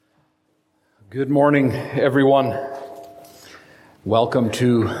Good morning, everyone. Welcome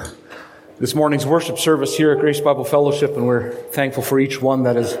to this morning's worship service here at Grace Bible Fellowship, and we're thankful for each one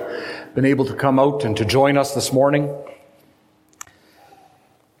that has been able to come out and to join us this morning.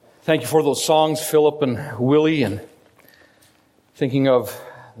 Thank you for those songs, Philip and Willie, and thinking of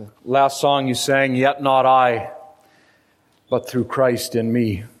the last song you sang, "Yet not I, but through Christ in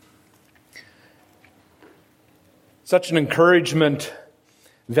me." Such an encouragement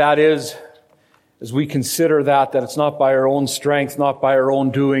that is, as we consider that it's not by our own strength, not by our own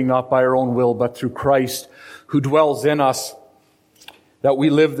doing, not by our own will, but through Christ who dwells in us, that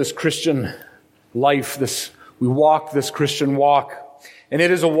we live this Christian life, we walk this Christian walk. And it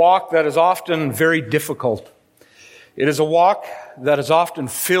is a walk that is often very difficult. It is a walk that is often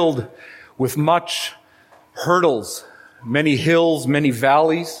filled with much hurdles, many hills, many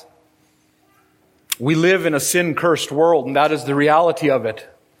valleys. We live in a sin-cursed world, and that is the reality of it.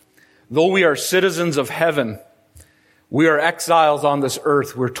 Though we are citizens of heaven, we are exiles on this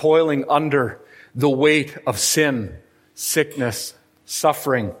earth. We're toiling under the weight of sin, sickness,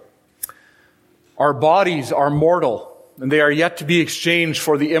 suffering. Our bodies are mortal, and they are yet to be exchanged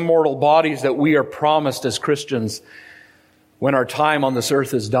for the immortal bodies that we are promised as Christians when our time on this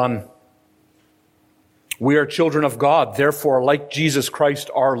earth is done. We are children of God, therefore, like Jesus Christ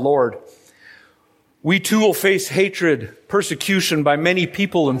our Lord, we too will face hatred, persecution by many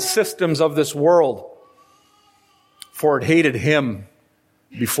people and systems of this world, for it hated him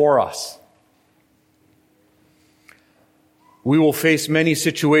before us. We will face many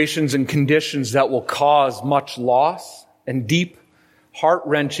situations and conditions that will cause much loss and deep,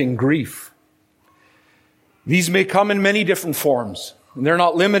 heart-wrenching grief. These may come in many different forms, and they're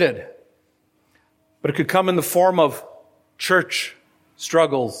not limited, but it could come in the form of church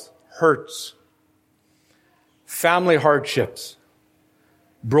struggles, hurts, family hardships,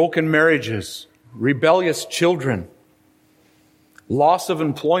 broken marriages, rebellious children, loss of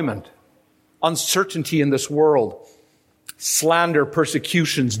employment, uncertainty in this world, slander,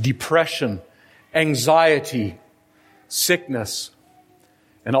 persecutions, depression, anxiety, sickness,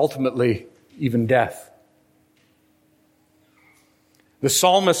 and ultimately even death. The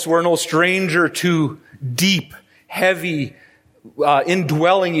psalmists were no stranger to deep, heavy,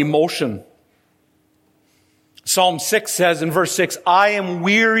 indwelling emotion. Psalm 6 says in verse 6, "I am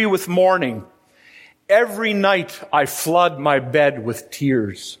weary with mourning. Every night I flood my bed with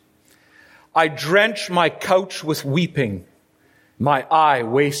tears. I drench my couch with weeping. My eye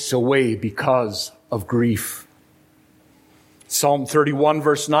wastes away because of grief." Psalm 31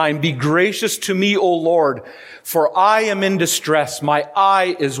 verse 9, "Be gracious to me, O Lord, for I am in distress. My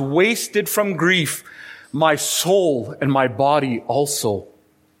eye is wasted from grief, my soul and my body also.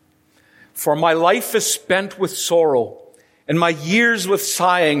 For my life is spent with sorrow, and my years with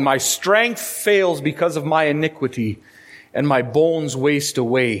sighing. My strength fails because of my iniquity, and my bones waste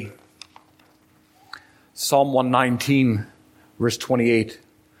away." Psalm 119, verse 28,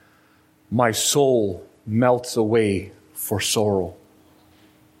 "My soul melts away for sorrow."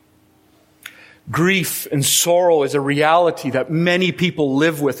 Grief and sorrow is a reality that many people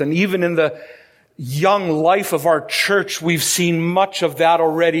live with, and even in the young life of our church, we've seen much of that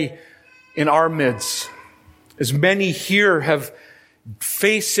already in our midst, as many here have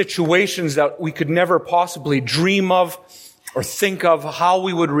faced situations that we could never possibly dream of or think of how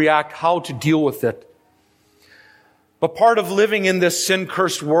we would react, how to deal with it. But part of living in this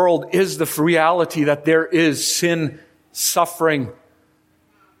sin-cursed world is the reality that there is sin, suffering,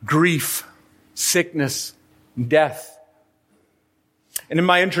 grief, sickness, death. And in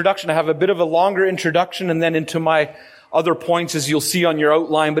my introduction, I have a bit of a longer introduction and then into my other points, as you'll see on your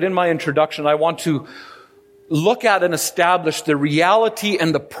outline. But in my introduction, I want to look at and establish the reality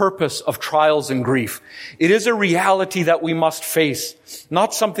and the purpose of trials and grief. It is a reality that we must face,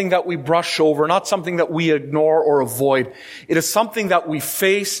 not something that we brush over, not something that we ignore or avoid. It is something that we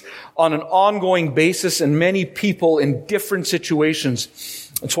face on an ongoing basis, and many people in different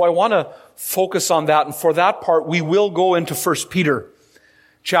situations. And so I want to focus on that. And for that part, we will go into 1 Peter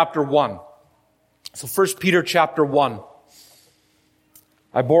chapter 1. So 1 Peter chapter 1.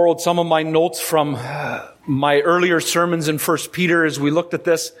 I borrowed some of my notes from my earlier sermons in 1 Peter as we looked at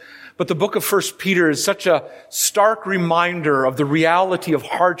this. But the book of 1 Peter is such a stark reminder of the reality of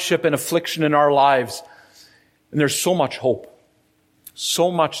hardship and affliction in our lives. And there's so much hope.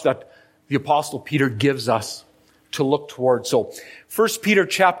 So much that the Apostle Peter gives us to look towards. So 1 Peter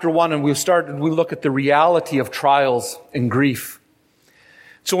chapter 1, and we look at the reality of trials and grief.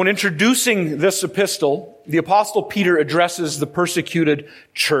 So in introducing this epistle, the Apostle Peter addresses the persecuted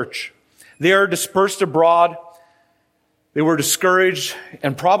church. They are dispersed abroad They were discouraged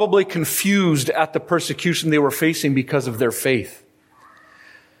and probably confused at the persecution they were facing because of their faith.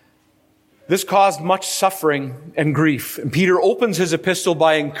 This caused much suffering and grief. And Peter opens his epistle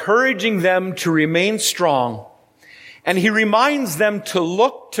by encouraging them to remain strong. And he reminds them to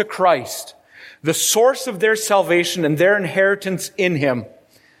look to Christ, the source of their salvation and their inheritance in him,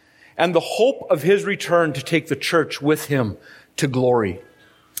 and the hope of his return to take the church with him to glory.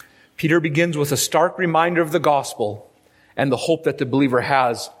 Peter begins with a stark reminder of the gospel and the hope that the believer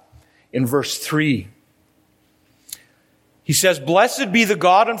has in verse 3. He says, "Blessed be the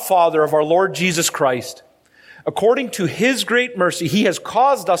God and Father of our Lord Jesus Christ. According to his great mercy, he has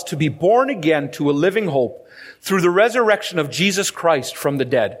caused us to be born again to a living hope through the resurrection of Jesus Christ from the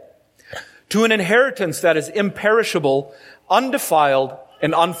dead, to an inheritance that is imperishable, undefiled,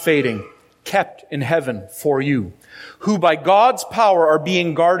 and unfading, kept in heaven for you, who by God's power are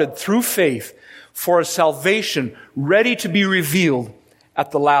being guarded through faith for a salvation ready to be revealed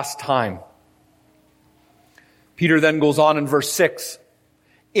at the last time." Peter then goes on in verse 6,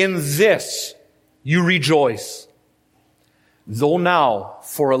 "In this you rejoice, though now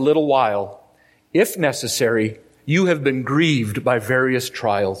for a little while, if necessary, you have been grieved by various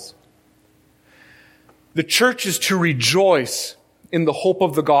trials." The church is to rejoice in the hope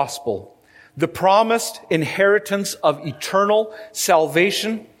of the gospel, the promised inheritance of eternal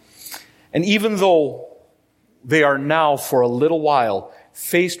salvation, and even though they are now for a little while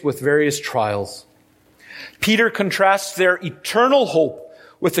faced with various trials. Peter contrasts their eternal hope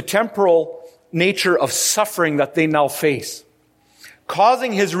with the temporal nature of suffering that they now face,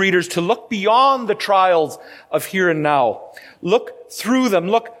 causing his readers to look beyond the trials of here and now, look through them,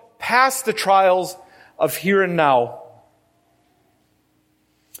 look past the trials of here and now,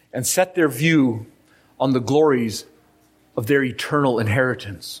 and set their view on the glories of their eternal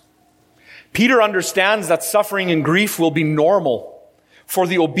inheritance. Peter understands that suffering and grief will be normal for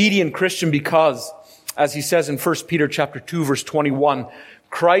the obedient Christian because, as he says in 1 Peter chapter 2, verse 21,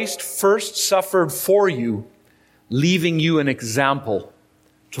 Christ first suffered for you, leaving you an example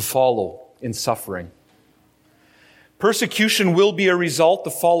to follow in suffering. Persecution will be a result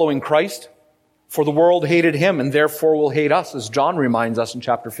of following Christ, for the world hated him and therefore will hate us, as John reminds us in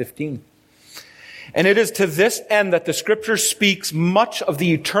chapter 15. And it is to this end that the Scripture speaks much of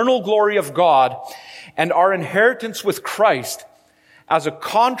the eternal glory of God and our inheritance with Christ as a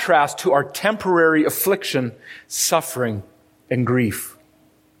contrast to our temporary affliction, suffering, and grief.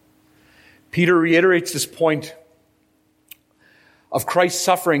 Peter reiterates this point of Christ's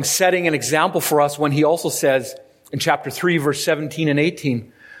suffering, setting an example for us when he also says in chapter 3, verse 17 and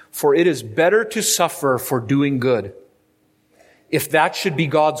 18, "For it is better to suffer for doing good, if that should be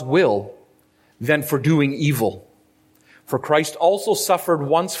God's will, than for doing evil. For Christ also suffered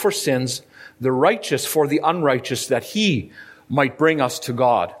once for sins, the righteous for the unrighteous, that he might bring us to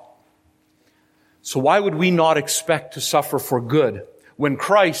God." So why would we not expect to suffer for good when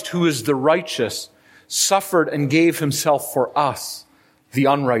Christ, who is the righteous, suffered and gave himself for us, the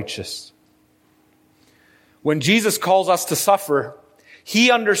unrighteous? When Jesus calls us to suffer,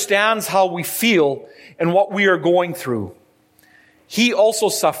 he understands how we feel and what we are going through. He also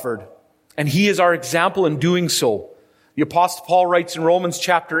suffered, and he is our example in doing so. The Apostle Paul writes in Romans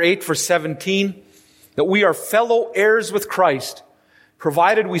chapter 8, verse 17, that we are fellow heirs with Christ,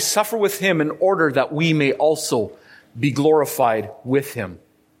 provided we suffer with him in order that we may also be glorified with him.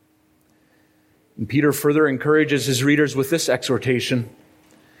 And Peter further encourages his readers with this exhortation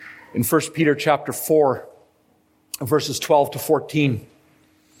in 1 Peter chapter 4, verses 12 to 14.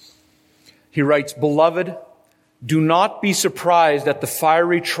 He writes, "Beloved, do not be surprised at the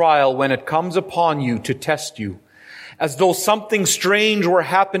fiery trial when it comes upon you to test you, as though something strange were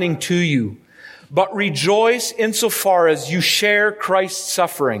happening to you. But rejoice insofar as you share Christ's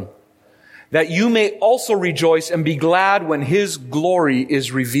suffering, that you may also rejoice and be glad when his glory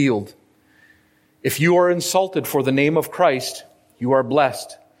is revealed. If you are insulted for the name of Christ, you are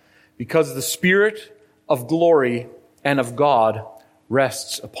blessed, because the Spirit of glory and of God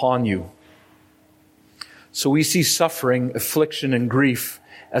rests upon you." So we see suffering, affliction, and grief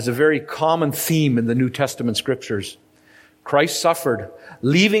as a very common theme in the New Testament scriptures. Christ suffered,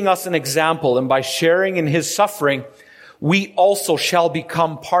 leaving us an example, and by sharing in his suffering, we also shall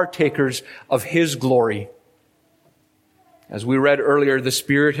become partakers of his glory. As we read earlier, the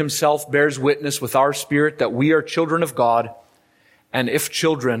Spirit himself bears witness with our spirit that we are children of God, and if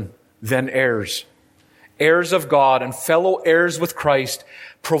children, then heirs. Heirs of God and fellow heirs with Christ,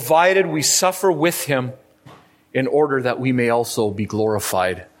 provided we suffer with him, in order that we may also be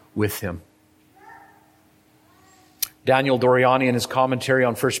glorified with him. Daniel Doriani, in his commentary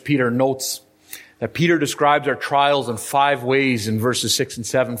on 1 Peter, notes that Peter describes our trials in 5 ways in verses 6 and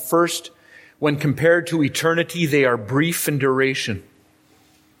 7. First, when compared to eternity, they are brief in duration,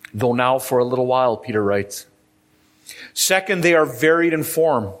 though now for a little while, Peter writes. Second, they are varied in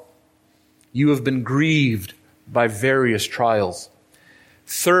form. You have been grieved by various trials.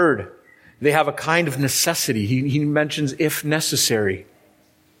 Third, they have a kind of necessity. He mentions if necessary.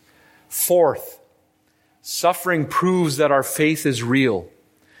 Fourth, suffering proves that our faith is real,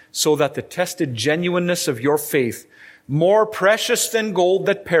 so that the tested genuineness of your faith, more precious than gold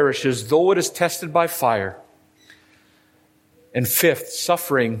that perishes, though it is tested by fire. And fifth,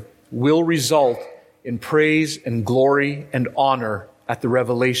 suffering will result in praise and glory and honor at the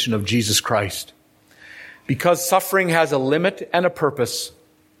revelation of Jesus Christ. Because suffering has a limit and a purpose,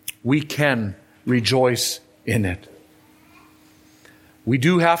 we can rejoice in it. We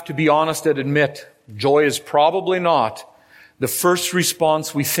do have to be honest and admit, joy is probably not the first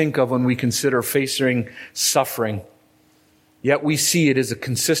response we think of when we consider facing suffering. Yet we see it as a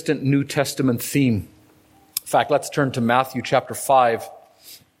consistent New Testament theme. In fact, let's turn to Matthew chapter 5.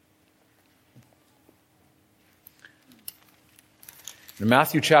 In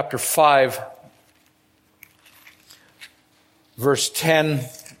Matthew chapter 5, verse 10,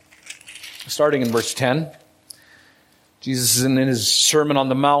 starting in verse 10, Jesus is in his Sermon on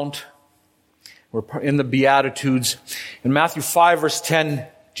the Mount. We're in the Beatitudes. In Matthew 5, verse 10,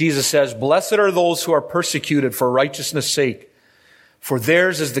 Jesus says, "Blessed are those who are persecuted for righteousness' sake, for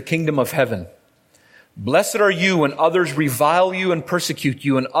theirs is the kingdom of heaven. Blessed are you when others revile you and persecute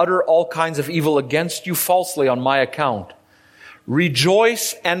you and utter all kinds of evil against you falsely on my account.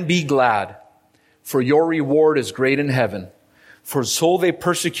 Rejoice and be glad, for your reward is great in heaven. For so they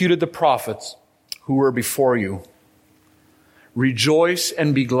persecuted the prophets who were before you." Rejoice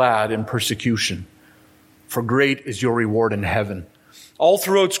and be glad in persecution, for great is your reward in heaven. All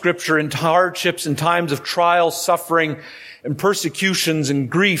throughout Scripture, in hardships, in times of trial, suffering, and persecutions and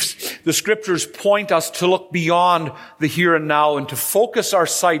griefs, the Scriptures point us to look beyond the here and now and to focus our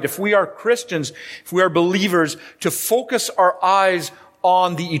sight, if we are Christians, if we are believers, to focus our eyes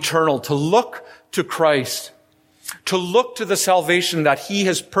on the eternal, to look to Christ, to look to the salvation that He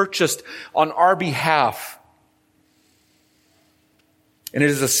has purchased on our behalf. And it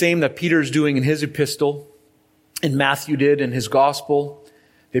is the same that Peter is doing in his epistle, and Matthew did in his gospel.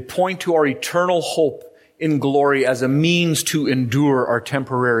 They point to our eternal hope in glory as a means to endure our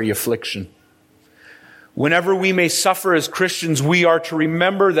temporary affliction. Whenever we may suffer as Christians, we are to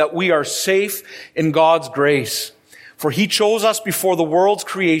remember that we are safe in God's grace. For He chose us before the world's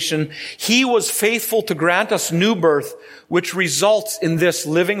creation. He was faithful to grant us new birth, which results in this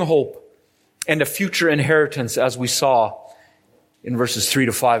living hope and a future inheritance, as we saw in verses 3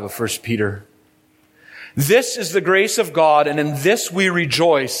 to 5 of 1 Peter. This is the grace of God, and in this we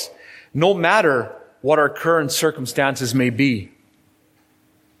rejoice, no matter what our current circumstances may be.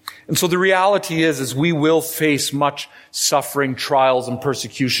 And so the reality is we will face much suffering, trials, and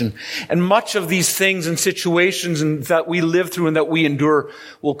persecution. And much of these things and situations that we live through and that we endure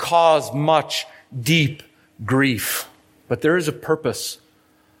will cause much deep grief. But there is a purpose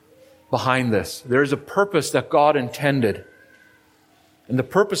behind this. There is a purpose that God intended. And the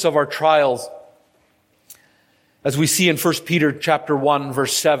purpose of our trials, as we see in 1 Peter chapter 1,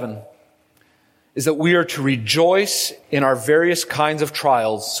 verse 7, is that we are to rejoice in our various kinds of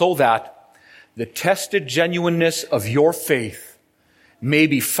trials so that the tested genuineness of your faith may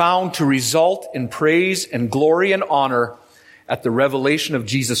be found to result in praise and glory and honor at the revelation of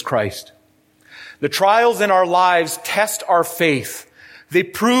Jesus Christ. The trials in our lives test our faith. They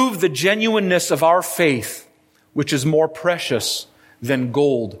prove the genuineness of our faith, which is more precious than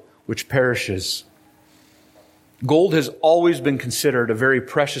gold, which perishes. Gold has always been considered a very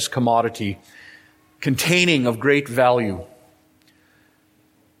precious commodity, containing of great value.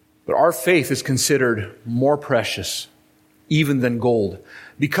 But our faith is considered more precious even than gold.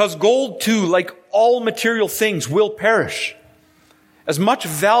 Because gold too, like all material things, will perish. As much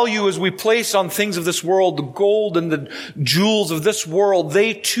value as we place on things of this world, the gold and the jewels of this world,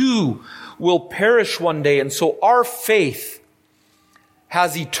 they too will perish one day. And so our faith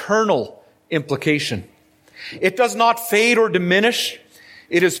has eternal implication. It does not fade or diminish.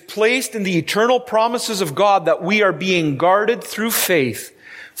 It is placed in the eternal promises of God that we are being guarded through faith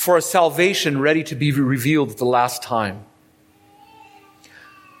for a salvation ready to be revealed at the last time.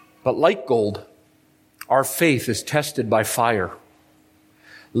 But like gold, our faith is tested by fire.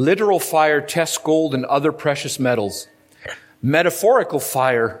 Literal fire tests gold and other precious metals. Metaphorical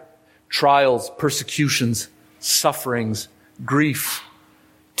fire, trials, persecutions, sufferings, grief,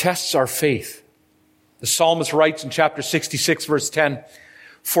 tests our faith. The psalmist writes in chapter 66, verse 10,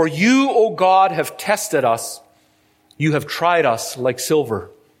 For you, O God, have tested us. You have tried us like silver.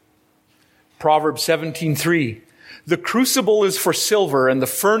 Proverbs 17:3. The crucible is for silver, and the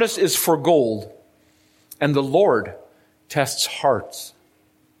furnace is for gold, and the Lord tests hearts.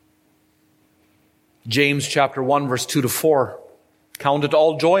 James chapter 1, verse 2-4. Count it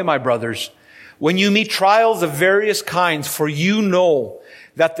all joy, my brothers, when you meet trials of various kinds, for you know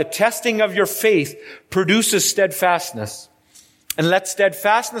that the testing of your faith produces steadfastness. And let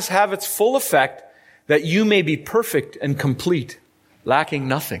steadfastness have its full effect, that you may be perfect and complete, lacking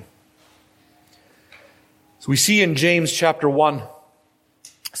nothing. So we see in James chapter 1,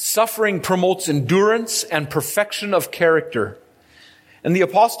 suffering promotes endurance and perfection of character. And the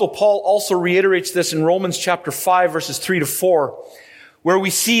Apostle Paul also reiterates this in Romans chapter 5, verses 3-4, where we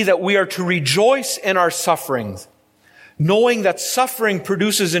see that we are to rejoice in our sufferings, knowing that suffering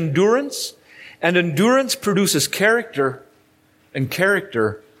produces endurance, and endurance produces character, and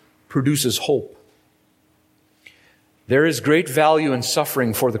character produces hope. There is great value in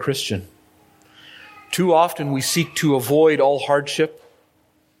suffering for the Christian. Too often we seek to avoid all hardship,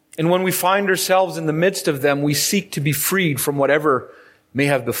 and when we find ourselves in the midst of them, we seek to be freed from whatever may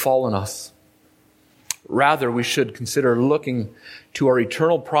have befallen us. Rather, we should consider looking to our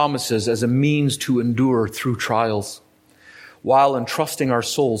eternal promises as a means to endure through trials, while entrusting our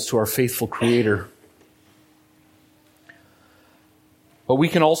souls to our faithful Creator. But we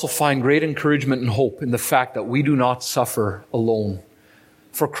can also find great encouragement and hope in the fact that we do not suffer alone.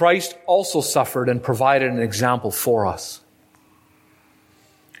 For Christ also suffered and provided an example for us.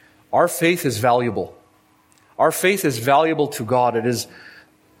 Our faith is valuable. Our faith is valuable to God. It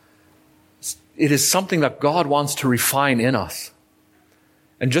is something that God wants to refine in us.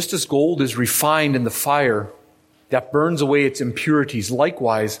 And just as gold is refined in the fire that burns away its impurities,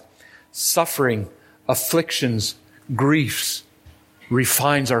 likewise, suffering, afflictions, griefs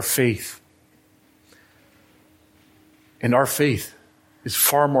refines our faith. And our faith is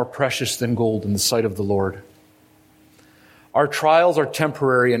far more precious than gold in the sight of the Lord. Our trials are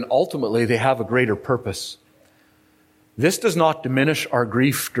temporary, and ultimately they have a greater purpose. This does not diminish our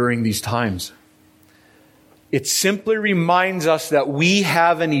grief during these times. It simply reminds us that we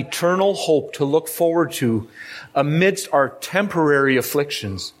have an eternal hope to look forward to amidst our temporary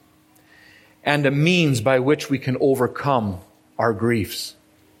afflictions, and a means by which we can overcome our griefs.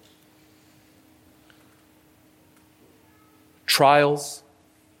 Trials,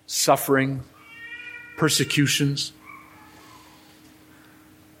 suffering, persecutions,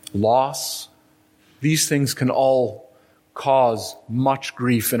 loss, these things can all cause much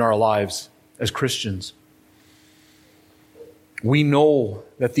grief in our lives as Christians. We know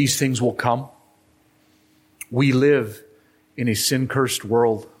that these things will come. We live in a sin-cursed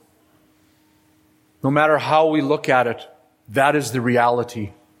world. No matter how we look at it, that is the reality.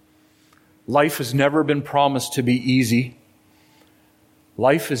 Life has never been promised to be easy.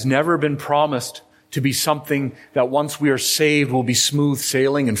 Life has never been promised to be something that once we are saved will be smooth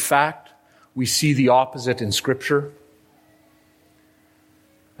sailing. In fact, we see the opposite in Scripture.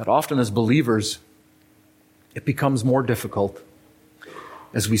 That often as believers, it becomes more difficult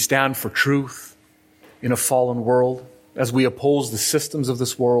as we stand for truth in a fallen world, as we oppose the systems of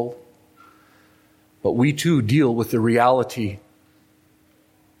this world. But we too deal with the reality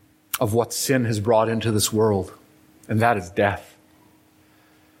of what sin has brought into this world, and that is death.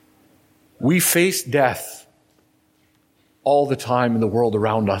 We face death all the time in the world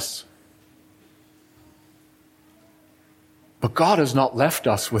around us. But God has not left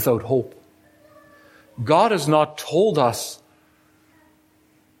us without hope. God has not told us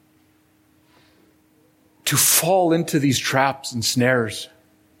to fall into these traps and snares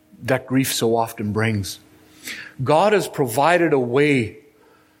that grief so often brings. God has provided a way,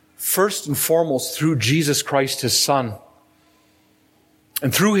 first and foremost through Jesus Christ, His Son,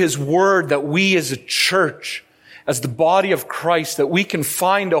 and through His Word, that we as a church, as the body of Christ, that we can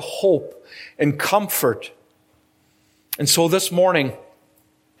find a hope and comfort. And so this morning,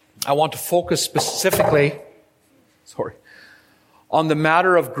 I want to focus specifically, on the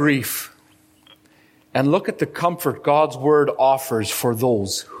matter of grief, and look at the comfort God's Word offers for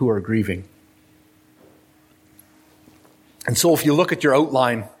those who are grieving. And so if you look at your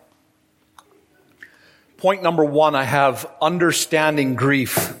outline, point number 1, I have understanding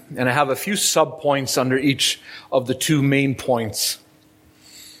grief, and I have a few subpoints under each of the 2 main points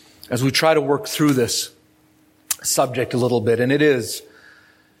as we try to work through this subject a little bit. And it is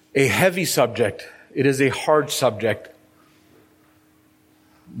a heavy subject. It is a hard subject.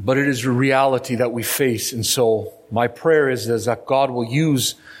 But it is a reality that we face. And so my prayer is that God will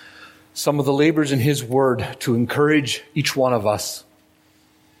use some of the labors in His Word to encourage each one of us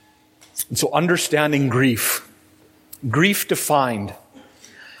And so understanding grief. Grief defined.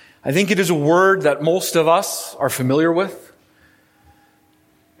 I think it is a word that most of us are familiar with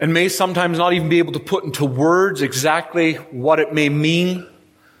and may sometimes not even be able to put into words exactly what it may mean,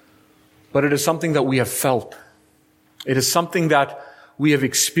 but it is something that we have felt. It is something that we have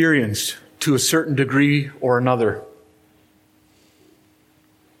experienced to a certain degree or another.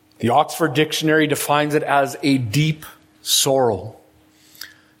 The Oxford Dictionary defines it as a deep sorrow.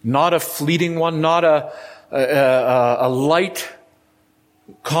 Not a fleeting one, not a light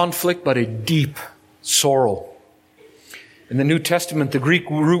conflict, but a deep sorrow. In the New Testament, the Greek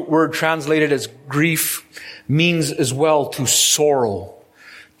root word translated as grief means as well to sorrow,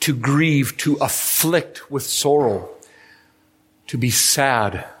 to grieve, to afflict with sorrow, to be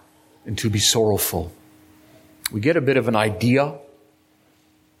sad, and to be sorrowful. We get a bit of an idea.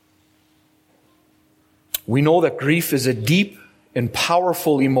 We know that grief is a deep and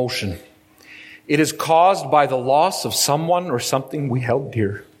powerful emotion. It is caused by the loss of someone or something we held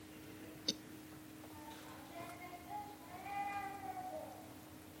dear.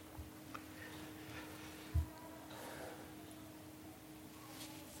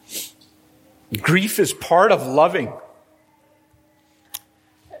 Grief is part of loving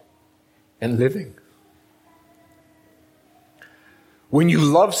and living. When you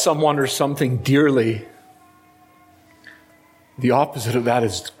love someone or something dearly, the opposite of that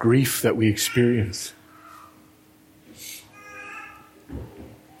is grief that we experience.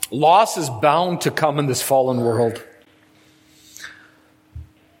 Loss is bound to come in this fallen world.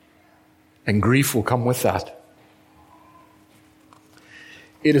 And grief will come with that.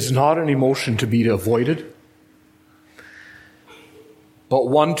 It is not an emotion to be avoided, but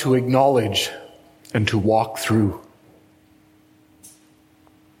one to acknowledge and to walk through.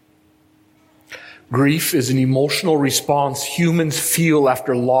 Grief is an emotional response humans feel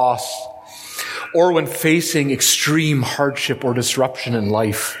after loss or when facing extreme hardship or disruption in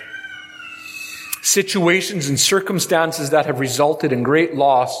life. Situations and circumstances that have resulted in great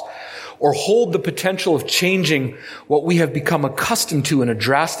loss or hold the potential of changing what we have become accustomed to in a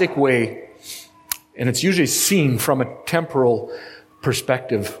drastic way. And it's usually seen from a temporal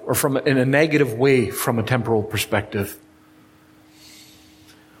perspective or in a negative way from a temporal perspective.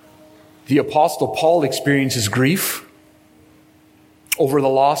 The Apostle Paul experiences grief over the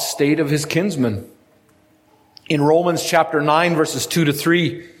lost state of his kinsmen. In Romans chapter 9, verses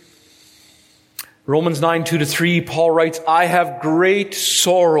 2-3, Romans 9, 2-3, Paul writes, I have great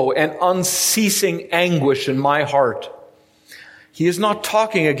sorrow and unceasing anguish in my heart. He is not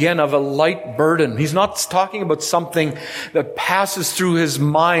talking again of a light burden. He's not talking about something that passes through his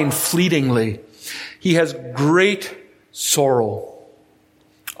mind fleetingly. He has great sorrow,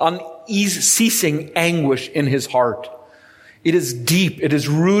 unceasing anguish in his heart. It is deep. It is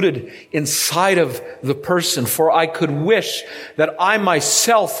rooted inside of the person. For I could wish that I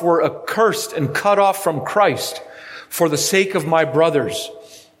myself were accursed and cut off from Christ for the sake of my brothers,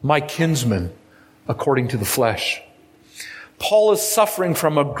 my kinsmen, according to the flesh. Paul is suffering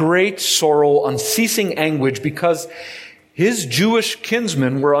from a great sorrow, unceasing anguish, because his Jewish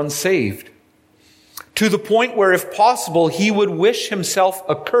kinsmen were unsaved. To the point where, if possible, he would wish himself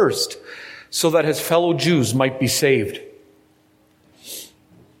accursed so that his fellow Jews might be saved.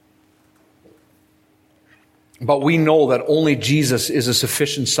 But we know that only Jesus is a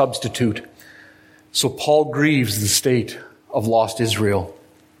sufficient substitute. So Paul grieves the state of lost Israel.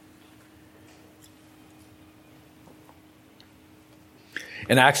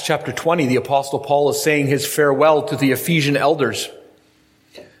 In Acts chapter 20, the Apostle Paul is saying his farewell to the Ephesian elders.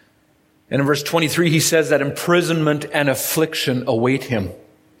 And in verse 23, he says that imprisonment and affliction await him.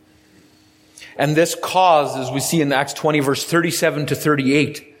 And this caused, as we see in Acts 20, verse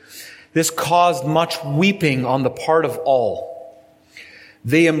 37-38, this caused much weeping on the part of all.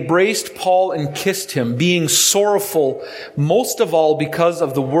 They embraced Paul and kissed him, being sorrowful, most of all because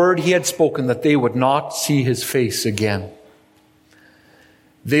of the word he had spoken, that they would not see his face again.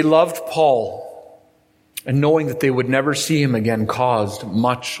 They loved Paul, and knowing that they would never see him again caused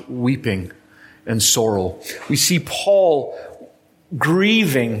much weeping and sorrow. We see Paul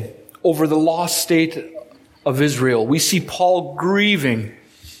grieving over the lost state of Israel. We see Paul grieving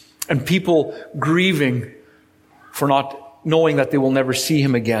and people grieving for not knowing that they will never see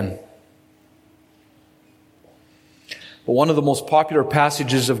him again. But one of the most popular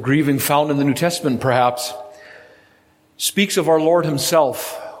passages of grieving found in the New Testament, perhaps, speaks of our Lord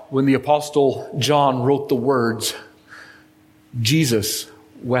himself when the Apostle John wrote the words, Jesus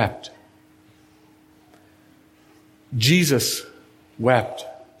wept. Jesus wept.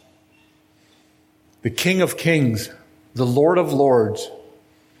 The King of Kings, the Lord of Lords,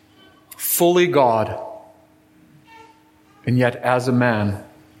 fully God, and yet as a man,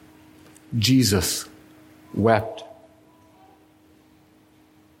 Jesus wept.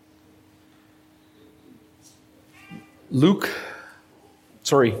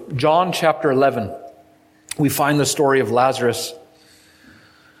 John chapter 11, we find the story of Lazarus.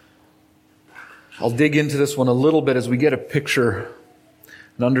 I'll dig into this one a little bit as we get a picture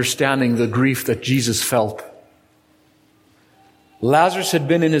and understanding the grief that Jesus felt. Lazarus had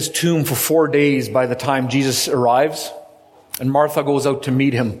been in his tomb for 4 days by the time Jesus arrives, and Martha goes out to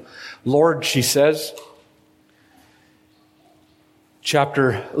meet him. Lord, she says,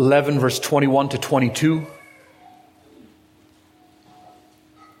 chapter 11, verse 21 to 22.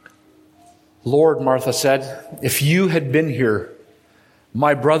 Lord, Martha said, if you had been here,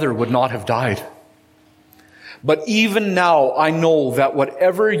 my brother would not have died. But even now I know that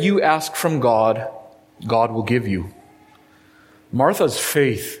whatever you ask from God, God will give you. Martha's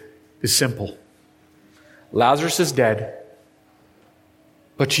faith is simple. Lazarus is dead,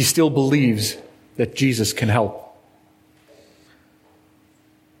 but she still believes that Jesus can help.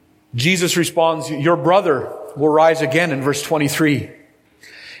 Jesus responds, your brother will rise again in verse 23.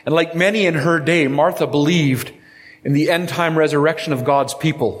 And like many in her day, Martha believed in the end-time resurrection of God's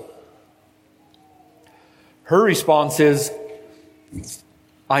people. Her response is,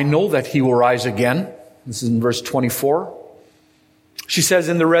 I know that he will rise again. This is in verse 24. She says,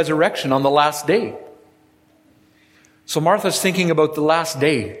 in the resurrection on the last day. So Martha's thinking about the last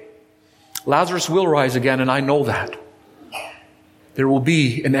day. Lazarus will rise again, and I know that. There will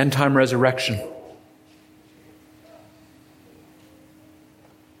be an end-time resurrection.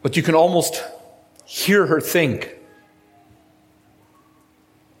 But you can almost hear her think.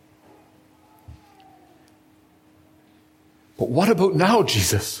 But what about now,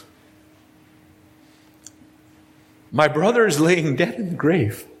 Jesus? My brother is laying dead in the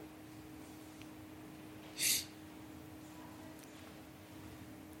grave.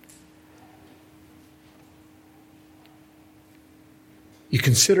 You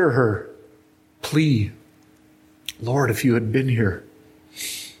consider her plea, Lord, if you had been here,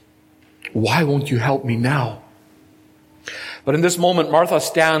 why won't you help me now? But in this moment, Martha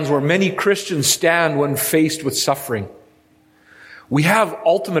stands where many Christians stand when faced with suffering. We have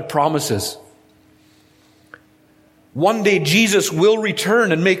ultimate promises. One day Jesus will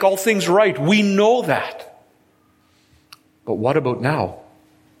return and make all things right. We know that. But what about now?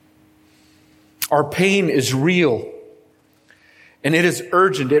 Our pain is real, and it is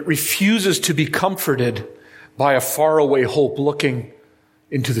urgent. It refuses to be comforted by a faraway hope looking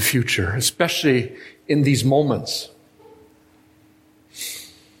into the future, especially in these moments.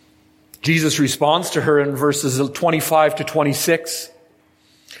 Jesus responds to her in verses 25 to 26.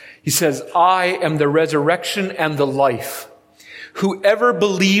 He says, I am the resurrection and the life. Whoever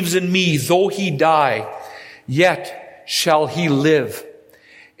believes in me, though he die, yet shall he live.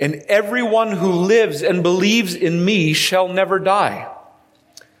 And everyone who lives and believes in me shall never die.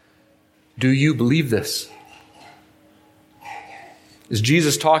 Do you believe this? Is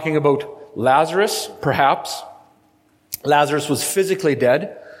Jesus talking about Lazarus? Perhaps. Lazarus was physically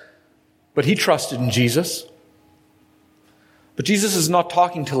dead, but he trusted in Jesus. But Jesus is not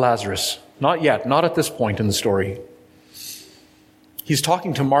talking to Lazarus. Not yet. Not at this point in the story. He's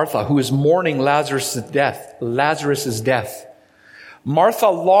talking to Martha, who is mourning Lazarus' death. Martha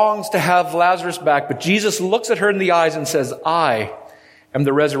longs to have Lazarus back, but Jesus looks at her in the eyes and says, I am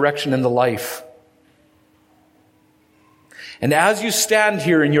the resurrection and the life. And as you stand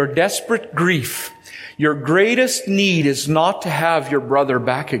here in your desperate grief, your greatest need is not to have your brother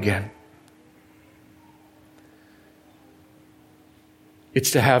back again.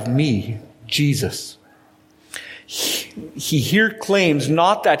 It's to have me, Jesus. He here claims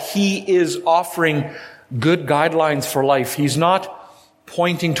not that he is offering good guidelines for life. He's not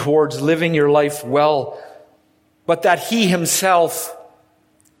pointing towards living your life well, but that he himself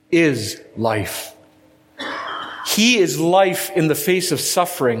is life. He is life in the face of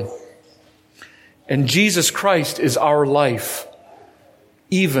suffering. And Jesus Christ is our life,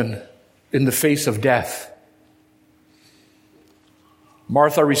 even in the face of death.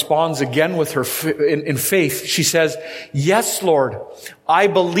 Martha responds again with her in faith. She says, yes, Lord, I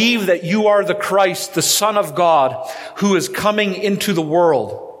believe that you are the Christ, the Son of God, who is coming into the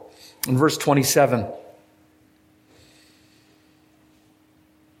world. In verse 27.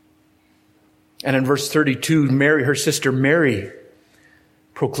 And in verse 32, Mary, her sister Mary,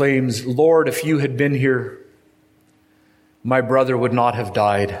 proclaims, Lord, if you had been here, my brother would not have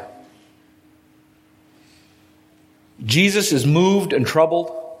died. Jesus is moved and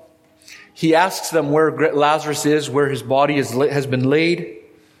troubled. He asks them where Lazarus is, where his body has been laid.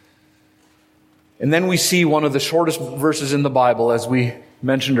 And then we see one of the shortest verses in the Bible, as we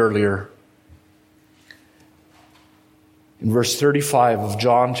mentioned earlier. In verse 35 of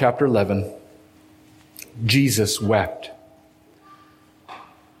John chapter 11, Jesus wept.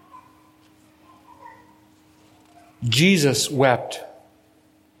 Jesus wept.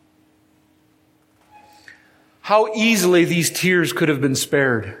 How easily these tears could have been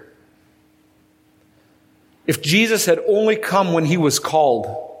spared. If Jesus had only come when he was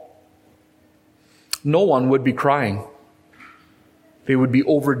called, no one would be crying. They would be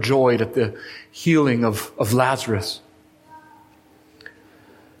overjoyed at the healing of Lazarus.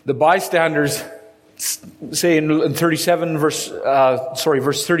 The bystanders say in 37 verse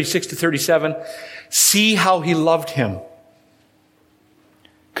 36 to 37, see how he loved him.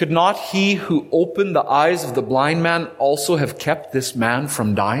 Could not he who opened the eyes of the blind man also have kept this man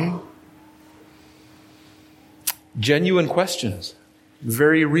from dying? Genuine questions.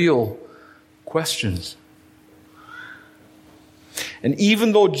 Very real questions. And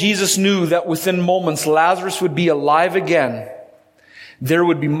even though Jesus knew that within moments Lazarus would be alive again, there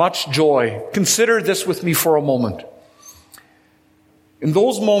would be much joy. Consider this with me for a moment. In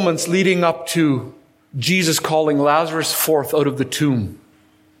those moments leading up to Jesus calling Lazarus forth out of the tomb,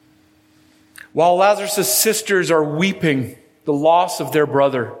 while Lazarus' sisters are weeping the loss of their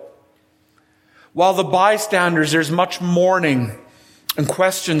brother, while the bystanders, there's much mourning and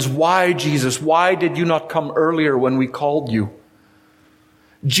questions, why Jesus? Why did you not come earlier when we called you?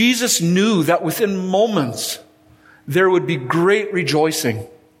 Jesus knew that within moments there would be great rejoicing.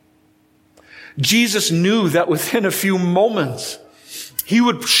 Jesus knew that within a few moments he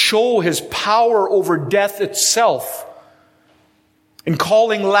would show his power over death itself in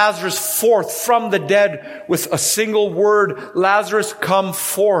calling Lazarus forth from the dead with a single word, Lazarus, come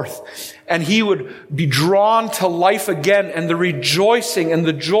forth. And he would be drawn to life again, and the rejoicing and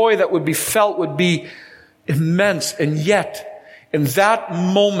the joy that would be felt would be immense. And yet, in that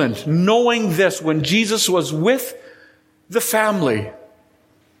moment, knowing this, when Jesus was with the family,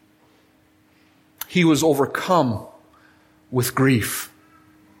 he was overcome with grief.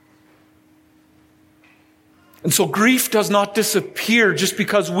 And so grief does not disappear just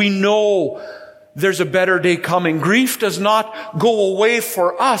because we know there's a better day coming. Grief does not go away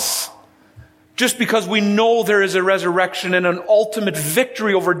for us just because we know there is a resurrection and an ultimate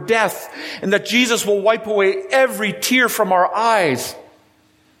victory over death, and that Jesus will wipe away every tear from our eyes.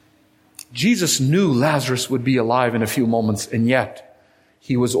 Jesus knew Lazarus would be alive in a few moments, and yet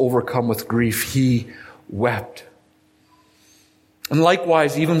he was overcome with grief. He wept. And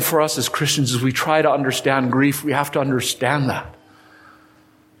likewise, even for us as Christians, as we try to understand grief, we have to understand that.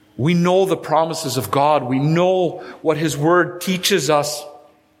 We know the promises of God. We know what his word teaches us.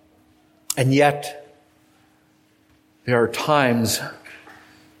 And yet, there are times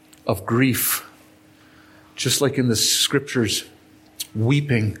of grief, just like in the scriptures,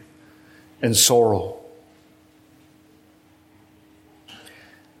 weeping and sorrow.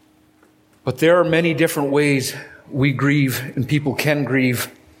 But there are many different ways we grieve, and people can grieve.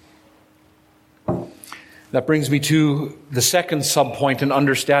 That brings me to the second subpoint in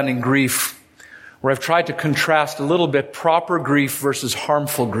understanding grief, where I've tried to contrast a little bit proper grief versus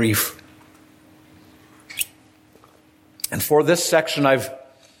harmful grief. And for this section, I've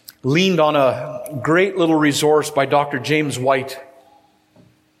leaned on a great little resource by Dr. James White.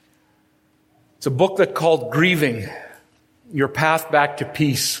 It's a booklet called Grieving, Your Path Back to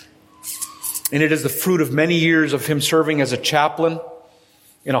Peace. And it is the fruit of many years of him serving as a chaplain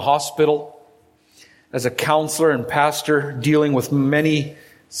in a hospital, as a counselor and pastor, dealing with many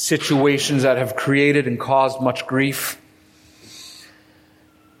situations that have created and caused much grief.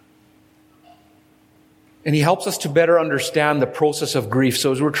 And he helps us to better understand the process of grief.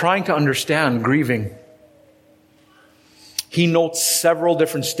 So as we're trying to understand grieving, he notes several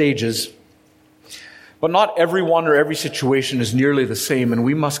different stages, but not everyone or every situation is nearly the same, and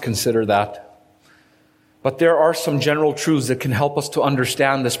we must consider that. But there are some general truths that can help us to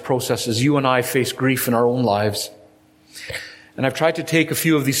understand this process as you and I face grief in our own lives. And I've tried to take a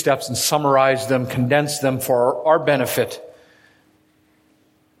few of these steps and summarize them, condense them for our benefit.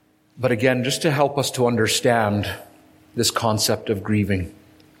 But again, just to help us to understand this concept of grieving.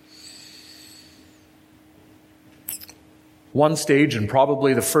 One stage, and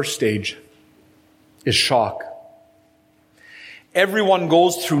probably the first stage, is shock. Everyone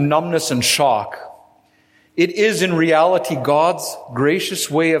goes through numbness and shock. It is in reality God's gracious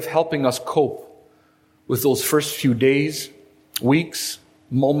way of helping us cope with those first few days, weeks,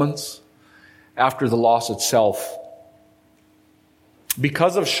 moments after the loss itself.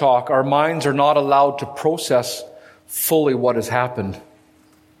 Because of shock, our minds are not allowed to process fully what has happened.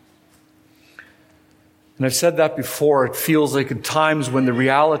 And I've said that before. It feels like at times when the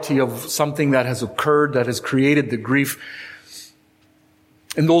reality of something that has occurred, that has created the grief,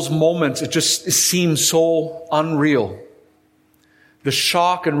 in those moments, it seems so unreal. The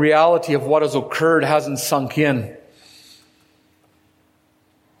shock and reality of what has occurred hasn't sunk in.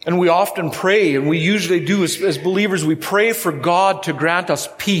 And we often pray, and we usually do as believers, we pray for God to grant us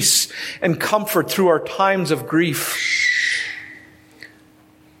peace and comfort through our times of grief.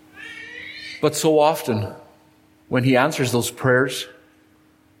 But so often, when He answers those prayers,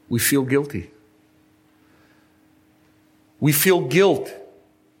 we feel guilty. We feel guilt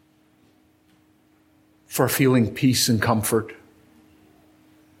for feeling peace and comfort.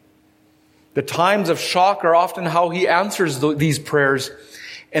 The times of shock are often how He answers these prayers.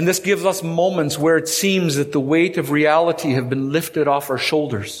 And this gives us moments where it seems that the weight of reality have been lifted off our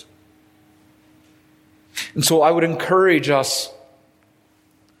shoulders. And so I would encourage us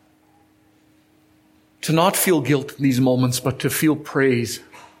to not feel guilt in these moments, but to feel praise.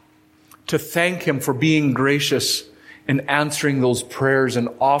 To thank Him for being gracious and answering those prayers and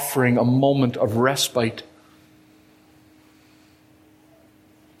offering a moment of respite.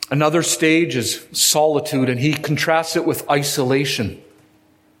 Another stage is solitude, and he contrasts it with isolation.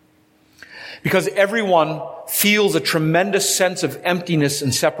 Because everyone feels a tremendous sense of emptiness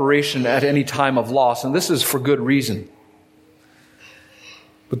and separation at any time of loss, and this is for good reason.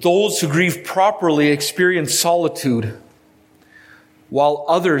 But those who grieve properly experience solitude, while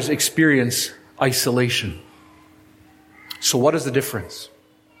others experience isolation. So what is the difference?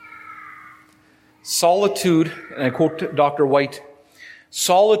 Solitude, and I quote Dr. White,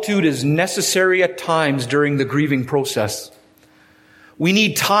 solitude is necessary at times during the grieving process. We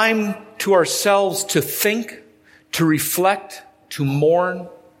need time to ourselves to think, to reflect, to mourn.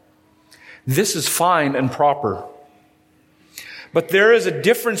 This is fine and proper. But there is a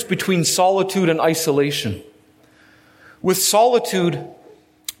difference between solitude and isolation. With solitude,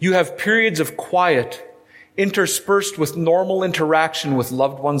 you have periods of quiet interspersed with normal interaction with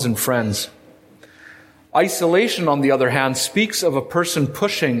loved ones and friends. Isolation, on the other hand, speaks of a person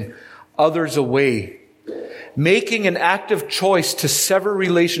pushing others away, making an active choice to sever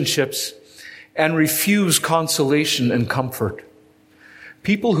relationships and refuse consolation and comfort.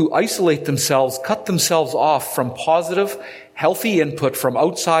 People who isolate themselves cut themselves off from positive, healthy input from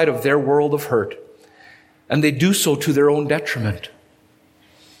outside of their world of hurt, and they do so to their own detriment.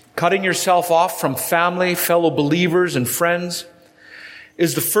 Cutting yourself off from family, fellow believers, and friends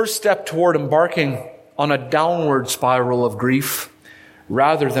is the first step toward embarking on a downward spiral of grief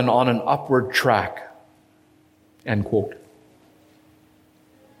rather than on an upward track. End quote.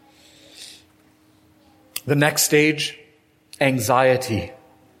 The next stage, anxiety.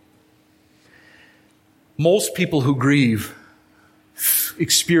 Most people who grieve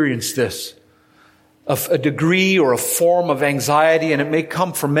experience this, of a degree or a form of anxiety, and it may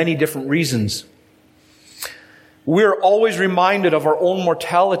come from many different reasons. We're always reminded of our own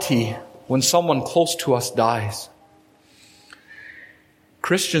mortality when someone close to us dies.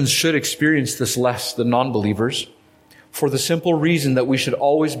 Christians should experience this less than non-believers, for the simple reason that we should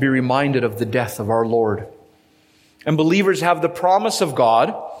always be reminded of the death of our Lord. And believers have the promise of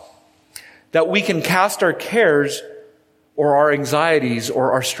God that we can cast our cares or our anxieties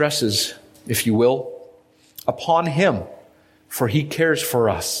or our stresses, if you will, upon Him, for He cares for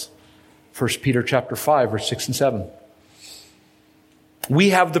us. 1 Peter chapter 5, verse 6 and 7.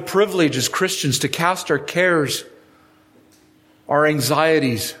 We have the privilege as Christians to cast our cares, our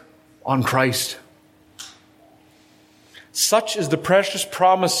anxieties on Christ. Such is the precious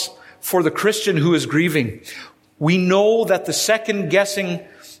promise for the Christian who is grieving. We know that second guessing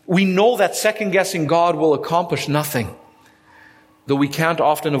God will accomplish nothing, though we can't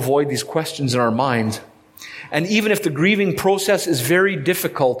often avoid these questions in our minds. And even if the grieving process is very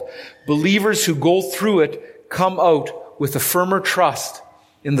difficult, believers who go through it come out with a firmer trust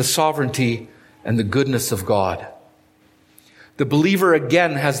in the sovereignty and the goodness of God. The believer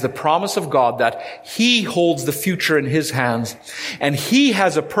again has the promise of God that He holds the future in His hands, and He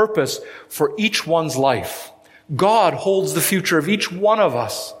has a purpose for each one's life. God holds the future of each one of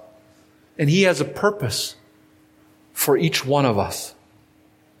us, and He has a purpose for each one of us.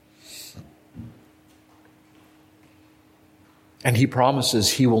 And He promises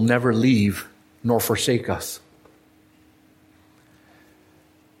He will never leave nor forsake us.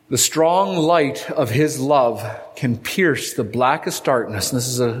 The strong light of His love can pierce the blackest darkness. And this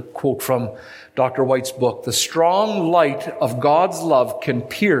is a quote from Dr. White's book. The strong light of God's love can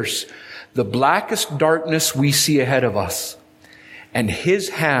pierce the blackest darkness we see ahead of us. And His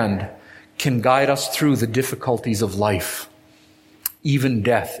hand can guide us through the difficulties of life, even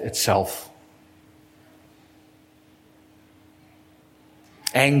death itself.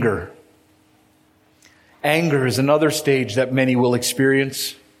 Anger. Anger is another stage that many will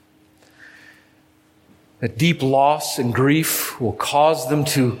experience. That deep loss and grief will cause them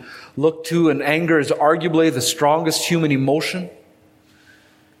to look to, and anger is arguably the strongest human emotion.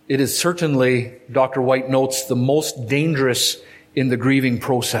 It is certainly, Dr. White notes, the most dangerous in the grieving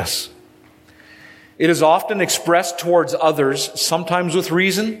process. It is often expressed towards others, sometimes with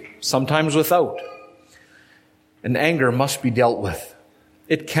reason, sometimes without. And anger must be dealt with.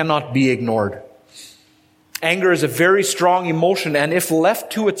 It cannot be ignored. Anger is a very strong emotion, and if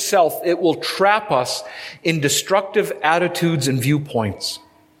left to itself, it will trap us in destructive attitudes and viewpoints.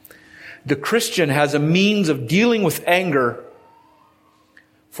 The Christian has a means of dealing with anger,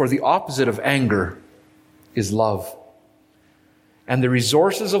 for the opposite of anger is love. And the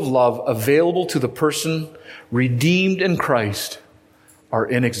resources of love available to the person redeemed in Christ are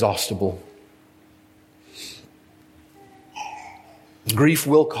inexhaustible. Grief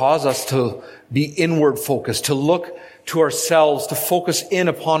will cause us to be inward focused, to look to ourselves, to focus in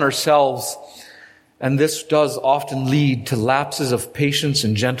upon ourselves. And this does often lead to lapses of patience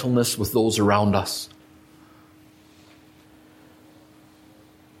and gentleness with those around us.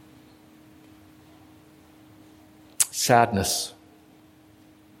 Sadness.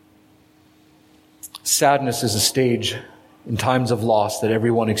 Sadness is a stage in times of loss that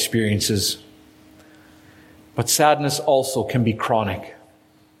everyone experiences. But sadness also can be chronic.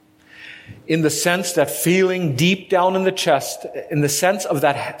 In the sense that feeling deep down in the chest, in the sense of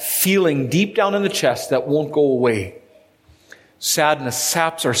that feeling deep down in the chest that won't go away. Sadness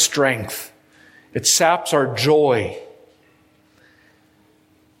saps our strength. It saps our joy.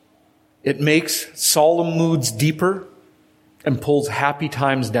 It makes solemn moods deeper and pulls happy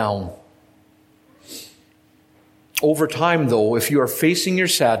times down. Over time, though, if you are facing your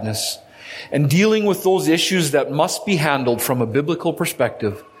sadness and dealing with those issues that must be handled from a biblical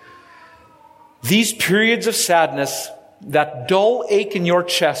perspective, these periods of sadness, that dull ache in your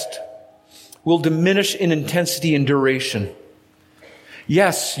chest, will diminish in intensity and duration.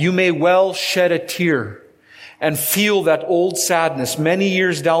 Yes, you may well shed a tear and feel that old sadness many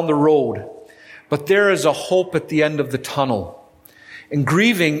years down the road, but there is a hope at the end of the tunnel. And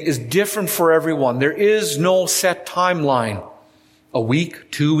grieving is different for everyone. There is no set timeline. A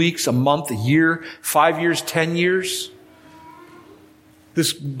week, 2 weeks, a month, a year, 5 years, 10 years.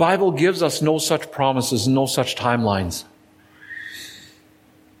 This Bible gives us no such promises, no such timelines.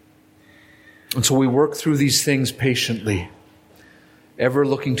 And so we work through these things patiently, ever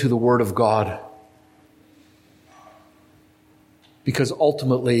looking to the Word of God. Because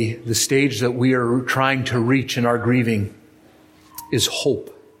ultimately, the stage that we are trying to reach in our grieving is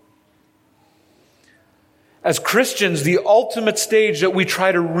hope. As Christians, the ultimate stage that we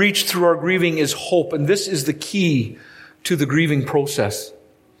try to reach through our grieving is hope. And this is the key to the grieving process.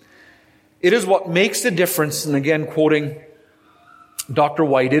 It is what makes the difference, and again quoting Dr.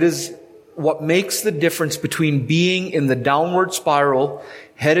 White, it is what makes the difference between being in the downward spiral,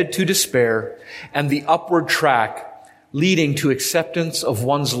 headed to despair, and the upward track, leading to acceptance of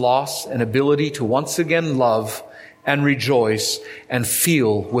one's loss and ability to once again love and rejoice and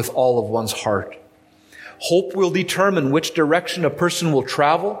feel with all of one's heart. Hope will determine which direction a person will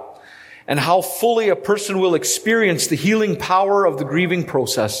travel and how fully a person will experience the healing power of the grieving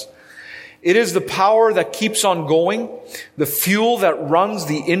process. It is the power that keeps on going, the fuel that runs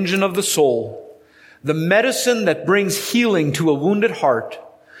the engine of the soul, the medicine that brings healing to a wounded heart.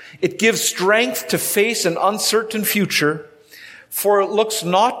 It gives strength to face an uncertain future, for it looks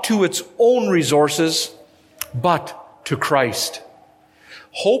not to its own resources, but to Christ.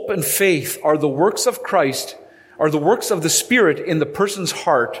 Hope and faith are the works of Christ, are the works of the Spirit in the person's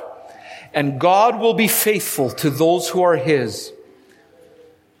heart, and God will be faithful to those who are His.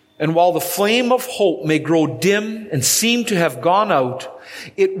 And while the flame of hope may grow dim and seem to have gone out,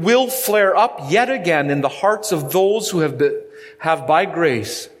 it will flare up yet again in the hearts of those who have by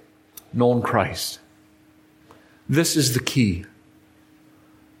grace known Christ. This is the key.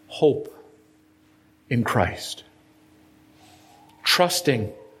 Hope in Christ.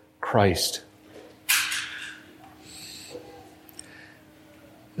 Trusting Christ.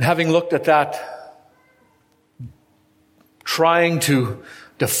 Having looked at that, trying to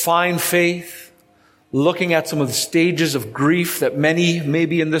define faith, looking at some of the stages of grief that many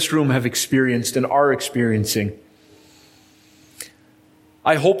maybe in this room have experienced and are experiencing,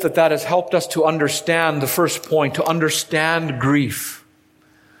 I hope that that has helped us to understand the first point, to understand grief,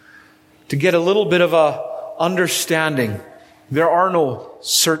 to get a little bit of a understanding. There are no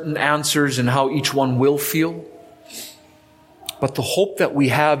certain answers in how each one will feel, but the hope that we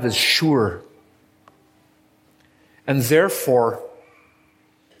have is sure. And therefore,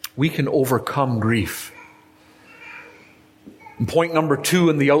 we can overcome grief. And point number 2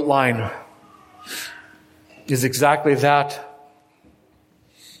 in the outline is exactly that,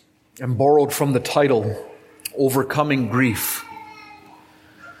 and borrowed from the title, Overcoming Grief.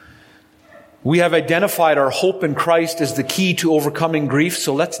 We have identified our hope in Christ as the key to overcoming grief,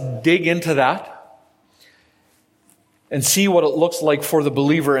 so let's dig into that and see what it looks like for the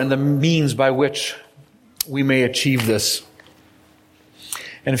believer and the means by which we may achieve this.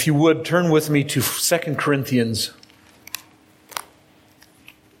 And if you would, turn with me to 2 Corinthians.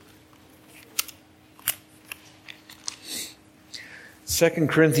 2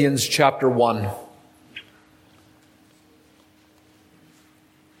 Corinthians chapter 1.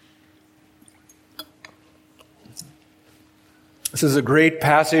 This is a great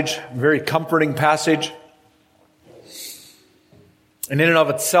passage, very comforting passage. And in and of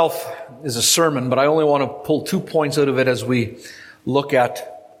itself is a sermon, but I only want to pull 2 points out of it as we look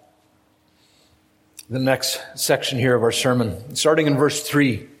at the next section here of our sermon. Starting in verse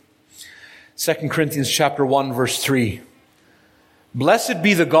 3. 2 Corinthians chapter 1, verse 3. Blessed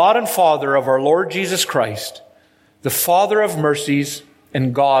be the God and Father of our Lord Jesus Christ, the Father of mercies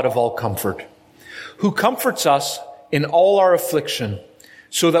and God of all comfort, who comforts us in all our affliction,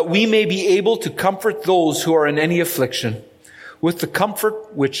 so that we may be able to comfort those who are in any affliction, with the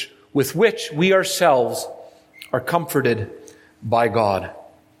comfort with which we ourselves are comforted by God.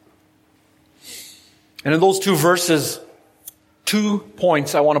 And in those 2 verses, 2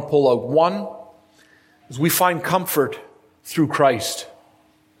 points I want to pull out. One is we find comfort through Christ.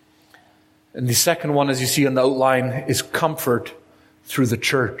 And the second one, as you see in the outline, is comfort through the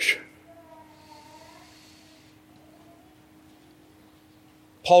church.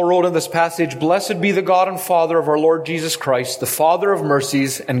 Paul wrote in this passage, Blessed be the God and Father of our Lord Jesus Christ, the Father of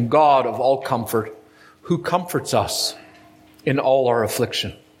mercies and God of all comfort, who comforts us in all our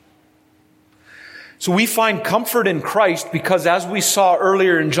affliction. So we find comfort in Christ because, as we saw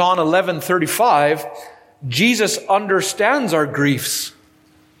earlier in John 11:35, Jesus understands our griefs,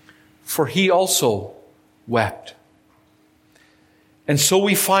 for he also wept. And so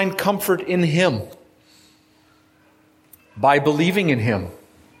we find comfort in him by believing in him.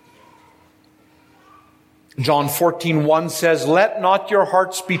 John 14:1 says, Let not your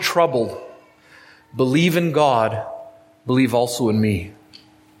hearts be troubled. Believe in God. Believe also in me.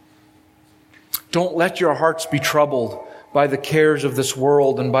 Don't let your hearts be troubled by the cares of this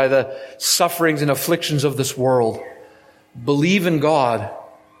world and by the sufferings and afflictions of this world. Believe in God.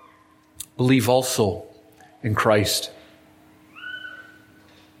 Believe also in Christ.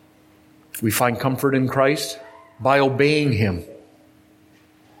 We find comfort in Christ by obeying him.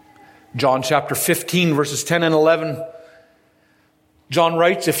 John chapter 15, verses 10 and 11. John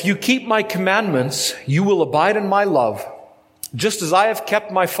writes, If you keep my commandments, you will abide in my love, just as I have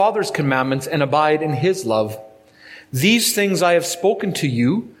kept my Father's commandments and abide in his love. These things I have spoken to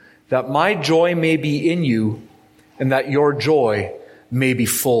you, that my joy may be in you, and that your joy may be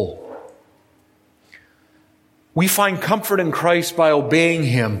full. We find comfort in Christ by obeying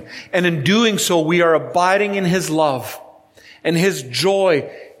him, and in doing so we are abiding in his love, and his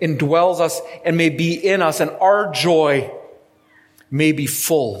joy indwells us and may be in us, and our joy may be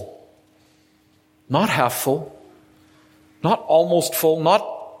full. Not half full, not almost full, not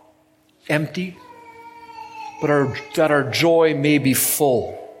empty, but that our joy may be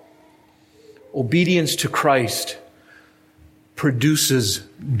full. Obedience to Christ produces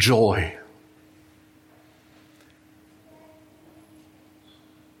joy.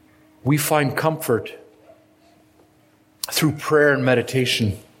 We find comfort through prayer and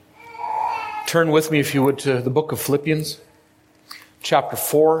meditation. Turn with me, if you would, to the book of Philippians, chapter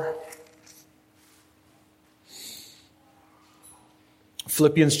 4.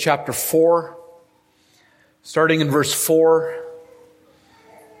 Philippians chapter 4, starting in verse 4.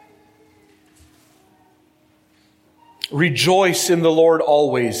 Rejoice in the Lord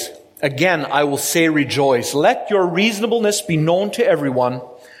always. Again, I will say rejoice. Let your reasonableness be known to everyone.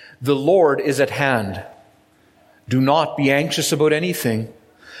 The Lord is at hand. Do not be anxious about anything,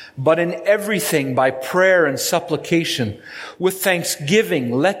 but in everything by prayer and supplication, with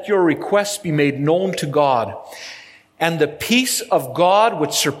thanksgiving, let your requests be made known to God. And the peace of God,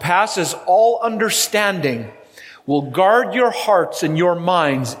 which surpasses all understanding, will guard your hearts and your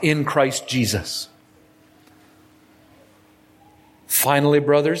minds in Christ Jesus. Finally,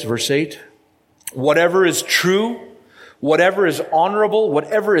 brothers, verse 8, whatever is true, whatever is honorable,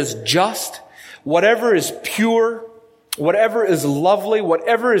 whatever is just, whatever is pure, whatever is lovely,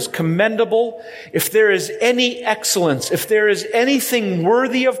 whatever is commendable, if there is any excellence, if there is anything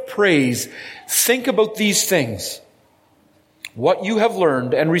worthy of praise, think about these things. What you have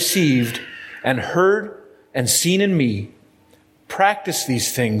learned and received and heard and seen in me, practice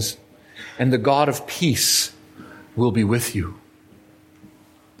these things, and the God of peace will be with you.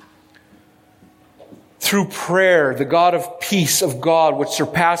 Through prayer, the God of peace of God, which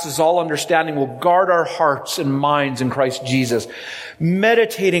surpasses all understanding, will guard our hearts and minds in Christ Jesus,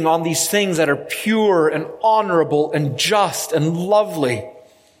 meditating on these things that are pure and honorable and just and lovely.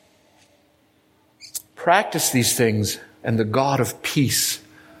 Practice these things, and the God of peace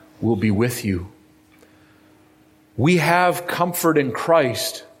will be with you. We have comfort in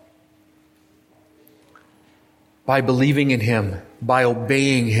Christ by believing in Him, by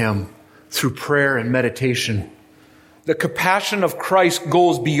obeying Him through prayer and meditation. The compassion of Christ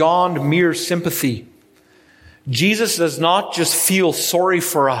goes beyond mere sympathy. Jesus does not just feel sorry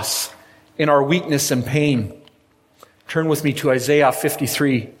for us in our weakness and pain. Turn with me to Isaiah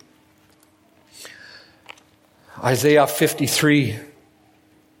 53. Isaiah 53.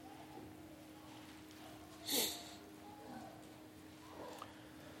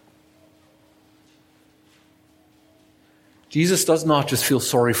 Jesus does not just feel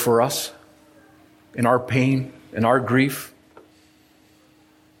sorry for us in our pain and our grief,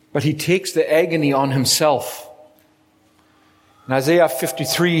 but He takes the agony on Himself. In Isaiah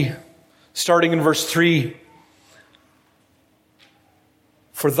 53, starting in verse 3,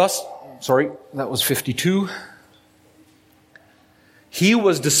 that was 52. He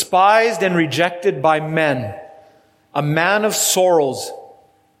was despised and rejected by men, a man of sorrows,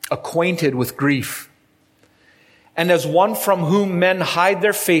 acquainted with grief. And as one from whom men hide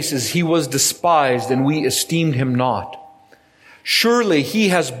their faces, He was despised, and we esteemed Him not. Surely He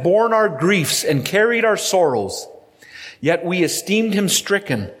has borne our griefs and carried our sorrows. Yet we esteemed Him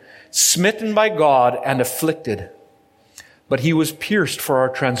stricken, smitten by God, and afflicted. But He was pierced for our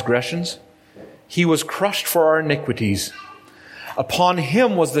transgressions. He was crushed for our iniquities. Upon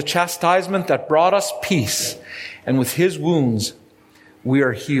Him was the chastisement that brought us peace, and with His wounds we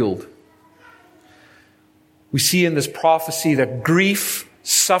are healed. We see in this prophecy that grief,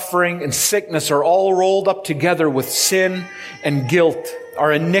 suffering, and sickness are all rolled up together with sin and guilt,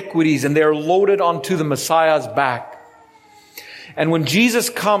 our iniquities, and they are loaded onto the Messiah's back. And when Jesus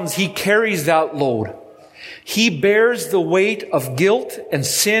comes, He carries that load. He bears the weight of guilt and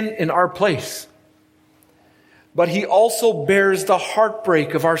sin in our place. But He also bears the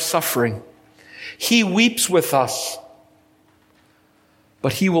heartbreak of our suffering. He weeps with us.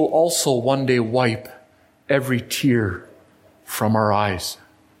 But He will also one day wipe every tear from our eyes.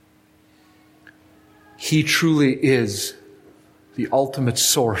 He truly is the ultimate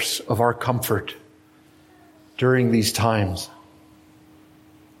source of our comfort during these times.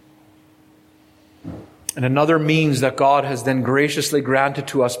 And another means that God has then graciously granted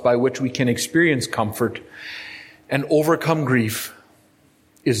to us by which we can experience comfort and overcome grief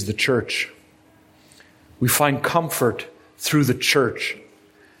is the church. We find comfort through the church.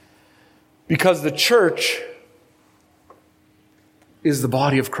 Because the church is the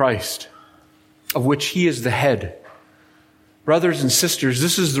body of Christ, of which He is the head. Brothers and sisters,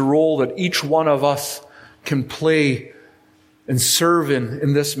 this is the role that each one of us can play and serve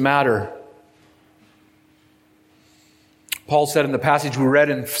in this matter. Paul said in the passage we read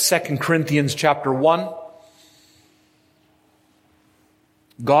in 2 Corinthians chapter 1,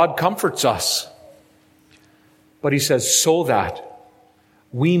 God comforts us. But he says, so that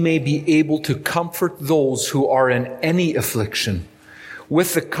we may be able to comfort those who are in any affliction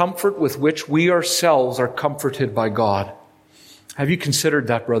with the comfort with which we ourselves are comforted by God. Have you considered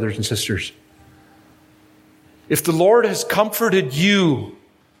that, brothers and sisters? If the Lord has comforted you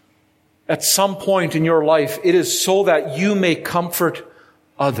at some point in your life, it is so that you may comfort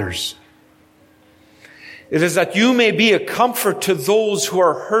others. It is that you may be a comfort to those who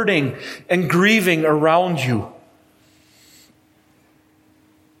are hurting and grieving around you.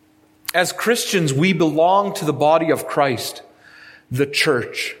 As Christians, we belong to the body of Christ, the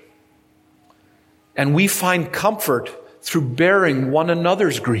church. And we find comfort through bearing one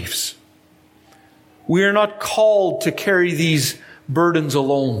another's griefs. We are not called to carry these burdens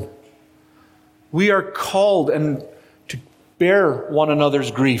alone. We are called and to bear one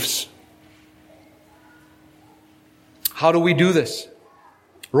another's griefs. How do we do this?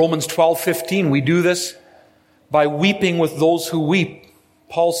 Romans 12:15, we do this by weeping with those who weep.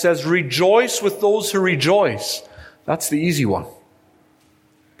 Paul says, rejoice with those who rejoice. That's the easy one.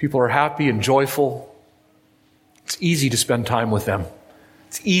 People are happy and joyful. It's easy to spend time with them.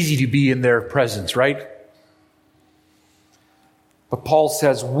 It's easy to be in their presence, right? But Paul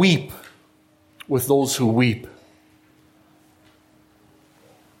says, weep with those who weep.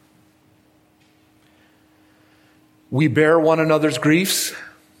 We bear one another's griefs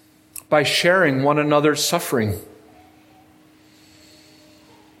by sharing one another's suffering.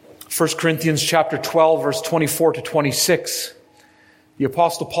 1 Corinthians chapter 12, verse 24 to 26. The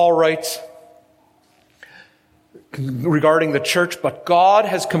Apostle Paul writes regarding the church, "But God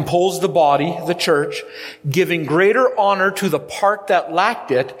has composed the body, the church, giving greater honor to the part that lacked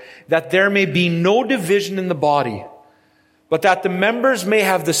it, that there may be no division in the body, but that the members may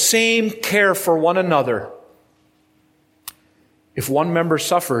have the same care for one another. If one member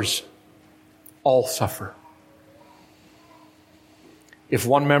suffers, all suffer. If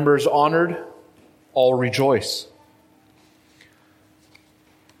one member is honored, all rejoice."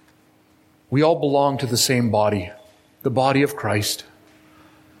 We all belong to the same body, the body of Christ.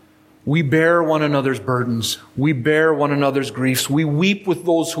 We bear one another's burdens. We bear one another's griefs. We weep with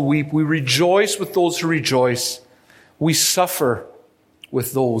those who weep. We rejoice with those who rejoice. We suffer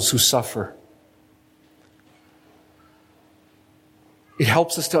with those who suffer. It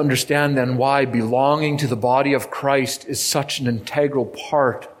helps us to understand then why belonging to the body of Christ is such an integral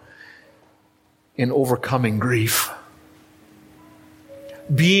part in overcoming grief.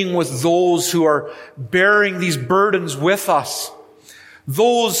 Being with those who are bearing these burdens with us,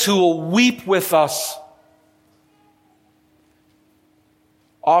 those who will weep with us,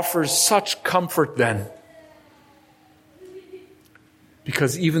 offers such comfort then.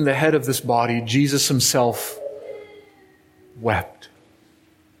 Because even the head of this body, Jesus himself, wept.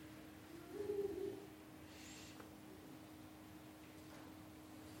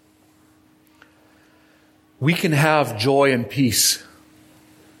 We can have joy and peace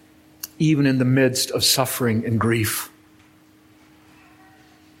even in the midst of suffering and grief.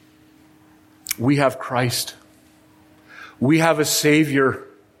 We have Christ. We have a Savior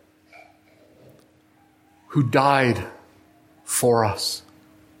who died for us.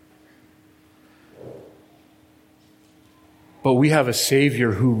 But we have a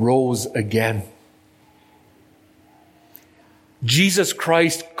Savior who rose again. Jesus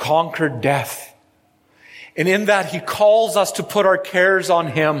Christ conquered death. And in that, he calls us to put our cares on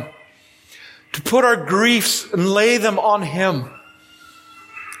him, to put our griefs and lay them on him.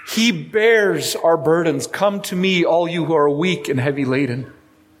 He bears our burdens. "Come to me, all you who are weak and heavy laden."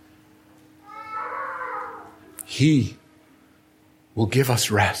 He will give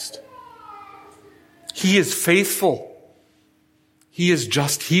us rest. He is faithful. He is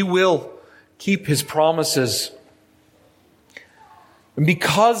just. He will keep his promises. And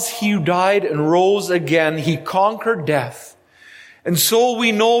because he died and rose again, he conquered death. And so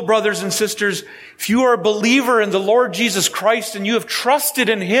we know, brothers and sisters, if you are a believer in the Lord Jesus Christ and you have trusted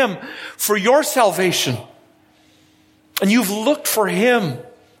in him for your salvation, and you've looked for him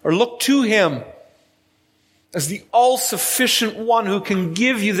or looked to him as the all-sufficient one who can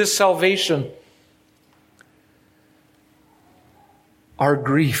give you this salvation, our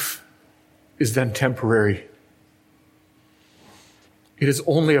grief is then temporary. It is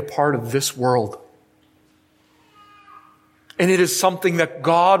only a part of this world. And it is something that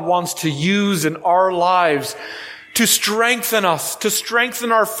God wants to use in our lives to strengthen us, to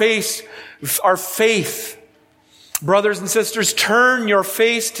strengthen our faith. Brothers and sisters, turn your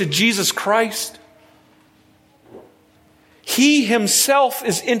face to Jesus Christ. He himself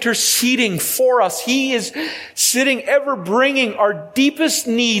is interceding for us. He is sitting ever bringing our deepest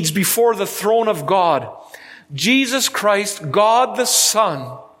needs before the throne of God. Jesus Christ, God the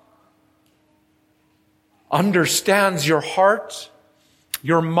Son, understands your heart,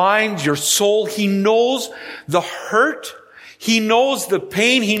 your mind, your soul. He knows the hurt. He knows the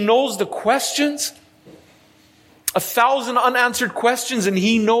pain. He knows the questions. 1,000 unanswered questions, and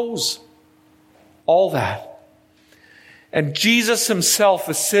he knows all that. And Jesus himself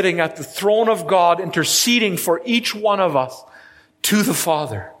is sitting at the throne of God, interceding for each one of us to the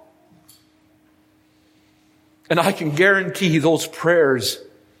Father. And I can guarantee those prayers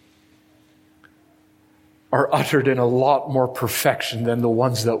are uttered in a lot more perfection than the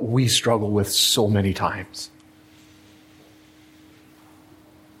ones that we struggle with so many times.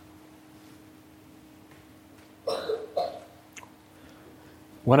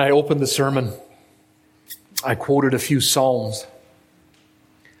 When I opened the sermon, I quoted a few Psalms.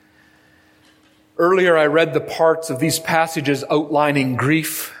 Earlier, I read the parts of these passages outlining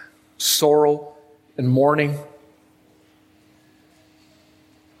grief, sorrow, and mourning.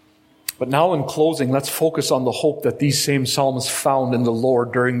 But now in closing, let's focus on the hope that these same psalms found in the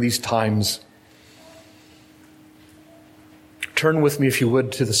Lord during these times. Turn with me, if you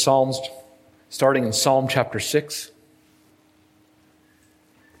would, to the Psalms, starting in Psalm chapter 6.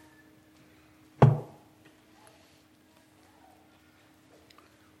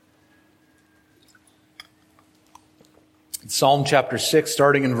 Psalm chapter 6,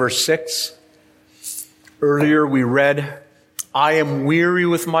 starting in verse 6. Earlier we read, I am weary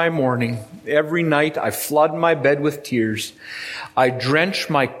with my mourning. Every night I flood my bed with tears. I drench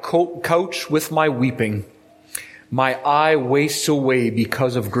my couch with my weeping. My eye wastes away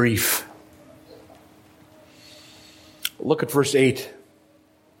because of grief. Look at verse 8.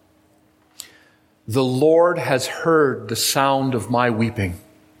 The Lord has heard the sound of my weeping.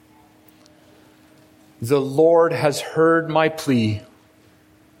 The Lord has heard my plea,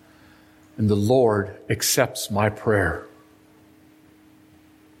 and the Lord accepts my prayer.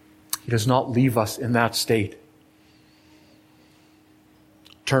 He does not leave us in that state.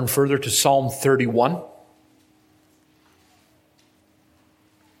 Turn further to Psalm 31.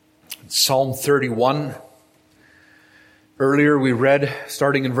 Psalm 31. Earlier we read,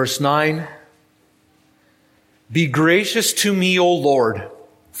 starting in verse 9, Be gracious to me, O Lord,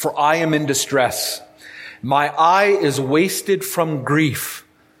 for I am in distress. My eye is wasted from grief,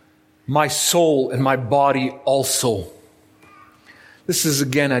 my soul and my body also. This is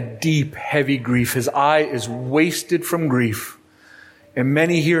again a deep, heavy grief. His eye is wasted from grief. And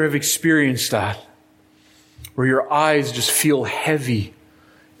many here have experienced that, where your eyes just feel heavy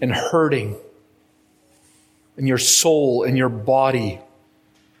and hurting, and your soul and your body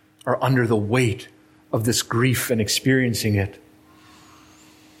are under the weight of this grief and experiencing it.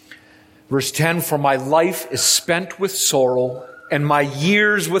 Verse 10, For my life is spent with sorrow, and my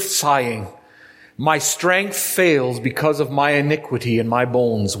years with sighing. My strength fails because of my iniquity, and my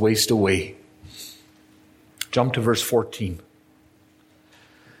bones waste away. Jump to verse 14.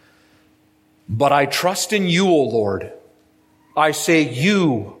 But I trust in you, O Lord. I say,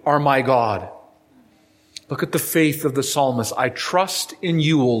 you are my God. Look at the faith of the psalmist. I trust in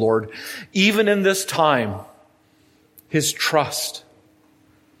you, O Lord. Even in this time, his trust.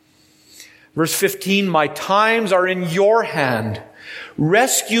 Verse 15, My times are in your hand.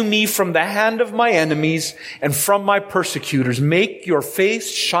 Rescue me from the hand of my enemies and from my persecutors. Make your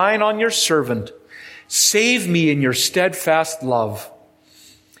face shine on your servant. Save me in your steadfast love.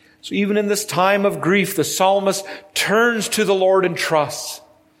 So even in this time of grief, the psalmist turns to the Lord and trusts.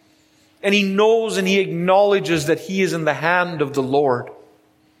 And he knows and he acknowledges that he is in the hand of the Lord.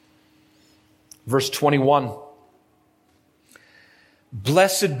 Verse 21.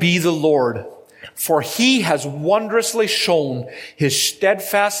 Blessed be the Lord, for he has wondrously shown his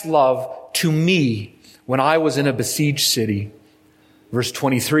steadfast love to me when I was in a besieged city. Verse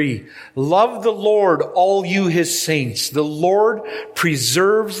 23, Love the Lord, all you his saints. The Lord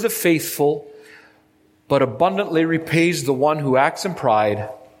preserves the faithful, but abundantly repays the one who acts in pride.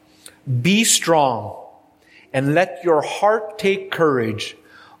 Be strong, and let your heart take courage,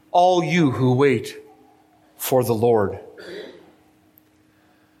 all you who wait for the Lord.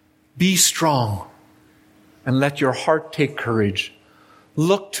 Be strong, and let your heart take courage.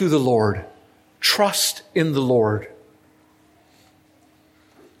 Look to the Lord. Trust in the Lord.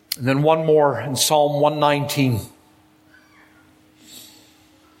 And then one more in Psalm 119.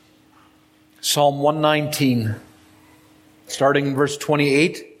 Psalm 119, starting in verse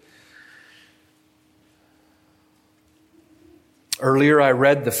 28. Earlier I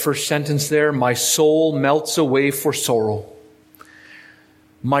read the first sentence there, My soul melts away for sorrow.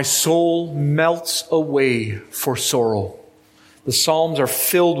 My soul melts away for sorrow. The Psalms are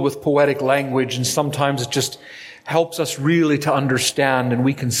filled with poetic language, and sometimes it just helps us really to understand, and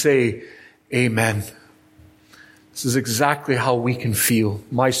we can say, Amen. This is exactly how we can feel.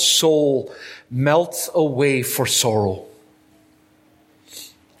 My soul melts away for sorrow.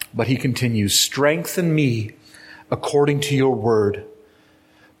 But he continues, Strengthen me according to your word.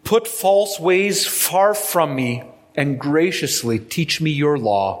 Put false ways far from me, and graciously teach me your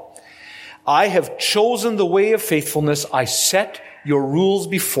law. I have chosen the way of faithfulness. I set your rules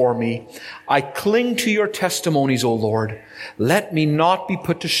before me. I cling to your testimonies, O Lord. Let me not be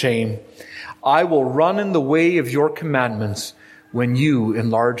put to shame. I will run in the way of your commandments when you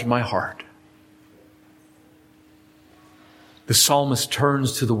enlarge my heart. The psalmist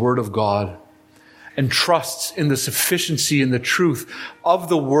turns to the word of God and trusts in the sufficiency and the truth of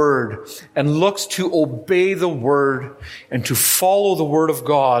the word and looks to obey the word and to follow the word of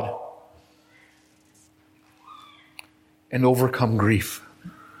God and overcome grief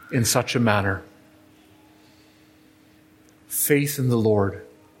in such a manner. Faith in the Lord.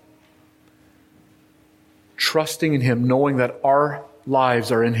 Trusting in him, knowing that our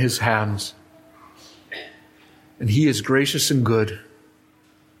lives are in his hands. And he is gracious and good.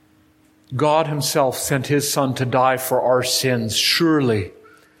 God himself sent his Son to die for our sins. Surely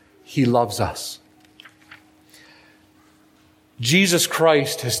he loves us. Jesus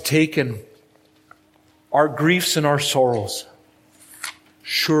Christ has taken our griefs and our sorrows,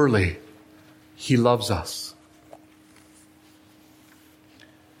 surely He loves us.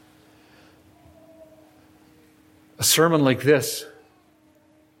 A sermon like this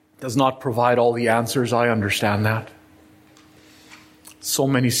does not provide all the answers. I understand that. So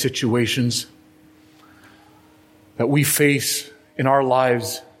many situations that we face in our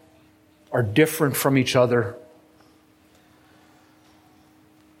lives are different from each other.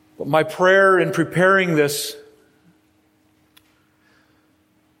 But my prayer in preparing this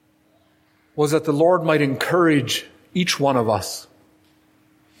was that the Lord might encourage each one of us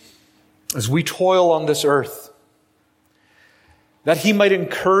as we toil on this earth, that He might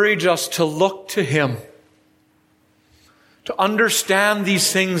encourage us to look to Him, to understand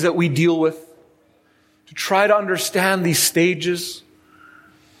these things that we deal with, to try to understand these stages,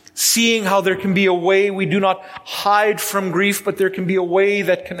 seeing how there can be a way we do not hide from grief, but there can be a way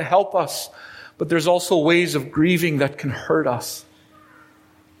that can help us. But there's also ways of grieving that can hurt us.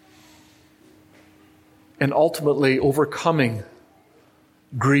 And ultimately overcoming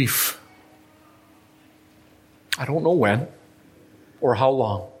grief. I don't know when or how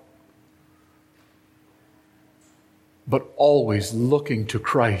long, but always looking to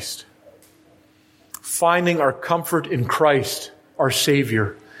Christ, finding our comfort in Christ, our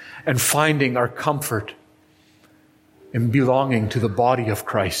Savior, and finding our comfort in belonging to the body of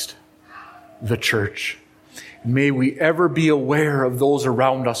Christ, the church. May we ever be aware of those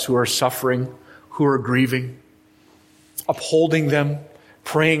around us who are suffering, who are grieving, upholding them,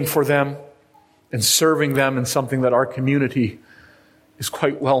 praying for them, and serving them in something that our community is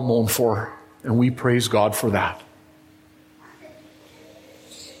quite well known for, and we praise God for that.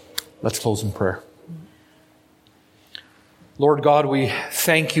 Let's close in prayer. Lord God, we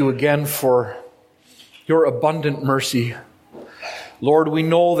thank You again for Your abundant mercy. Lord, we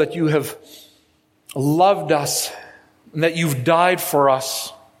know that You have loved us and that You've died for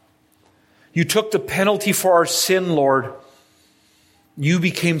us. You took the penalty for our sin, Lord. You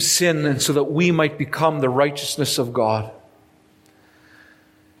became sin, and so that we might become the righteousness of God.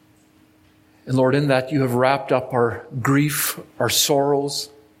 And Lord, in that You have wrapped up our grief, our sorrows,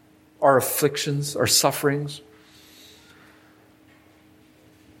 our afflictions, our sufferings.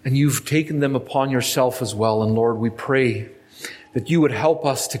 And You've taken them upon Yourself as well. And Lord, we pray that You would help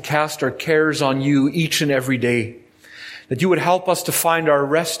us to cast our cares on You each and every day. That You would help us to find our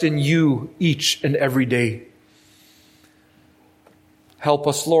rest in You each and every day. Help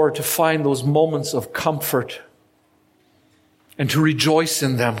us, Lord, to find those moments of comfort and to rejoice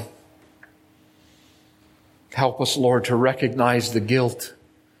in them. Help us, Lord, to recognize the guilt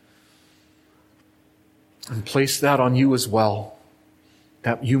and place that on You as well,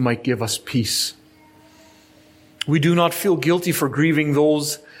 that You might give us peace. We do not feel guilty for grieving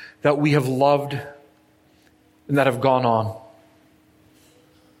those that we have loved and that have gone on.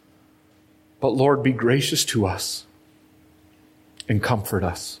 But Lord, be gracious to us and comfort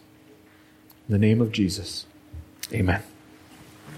us. In the name of Jesus, amen.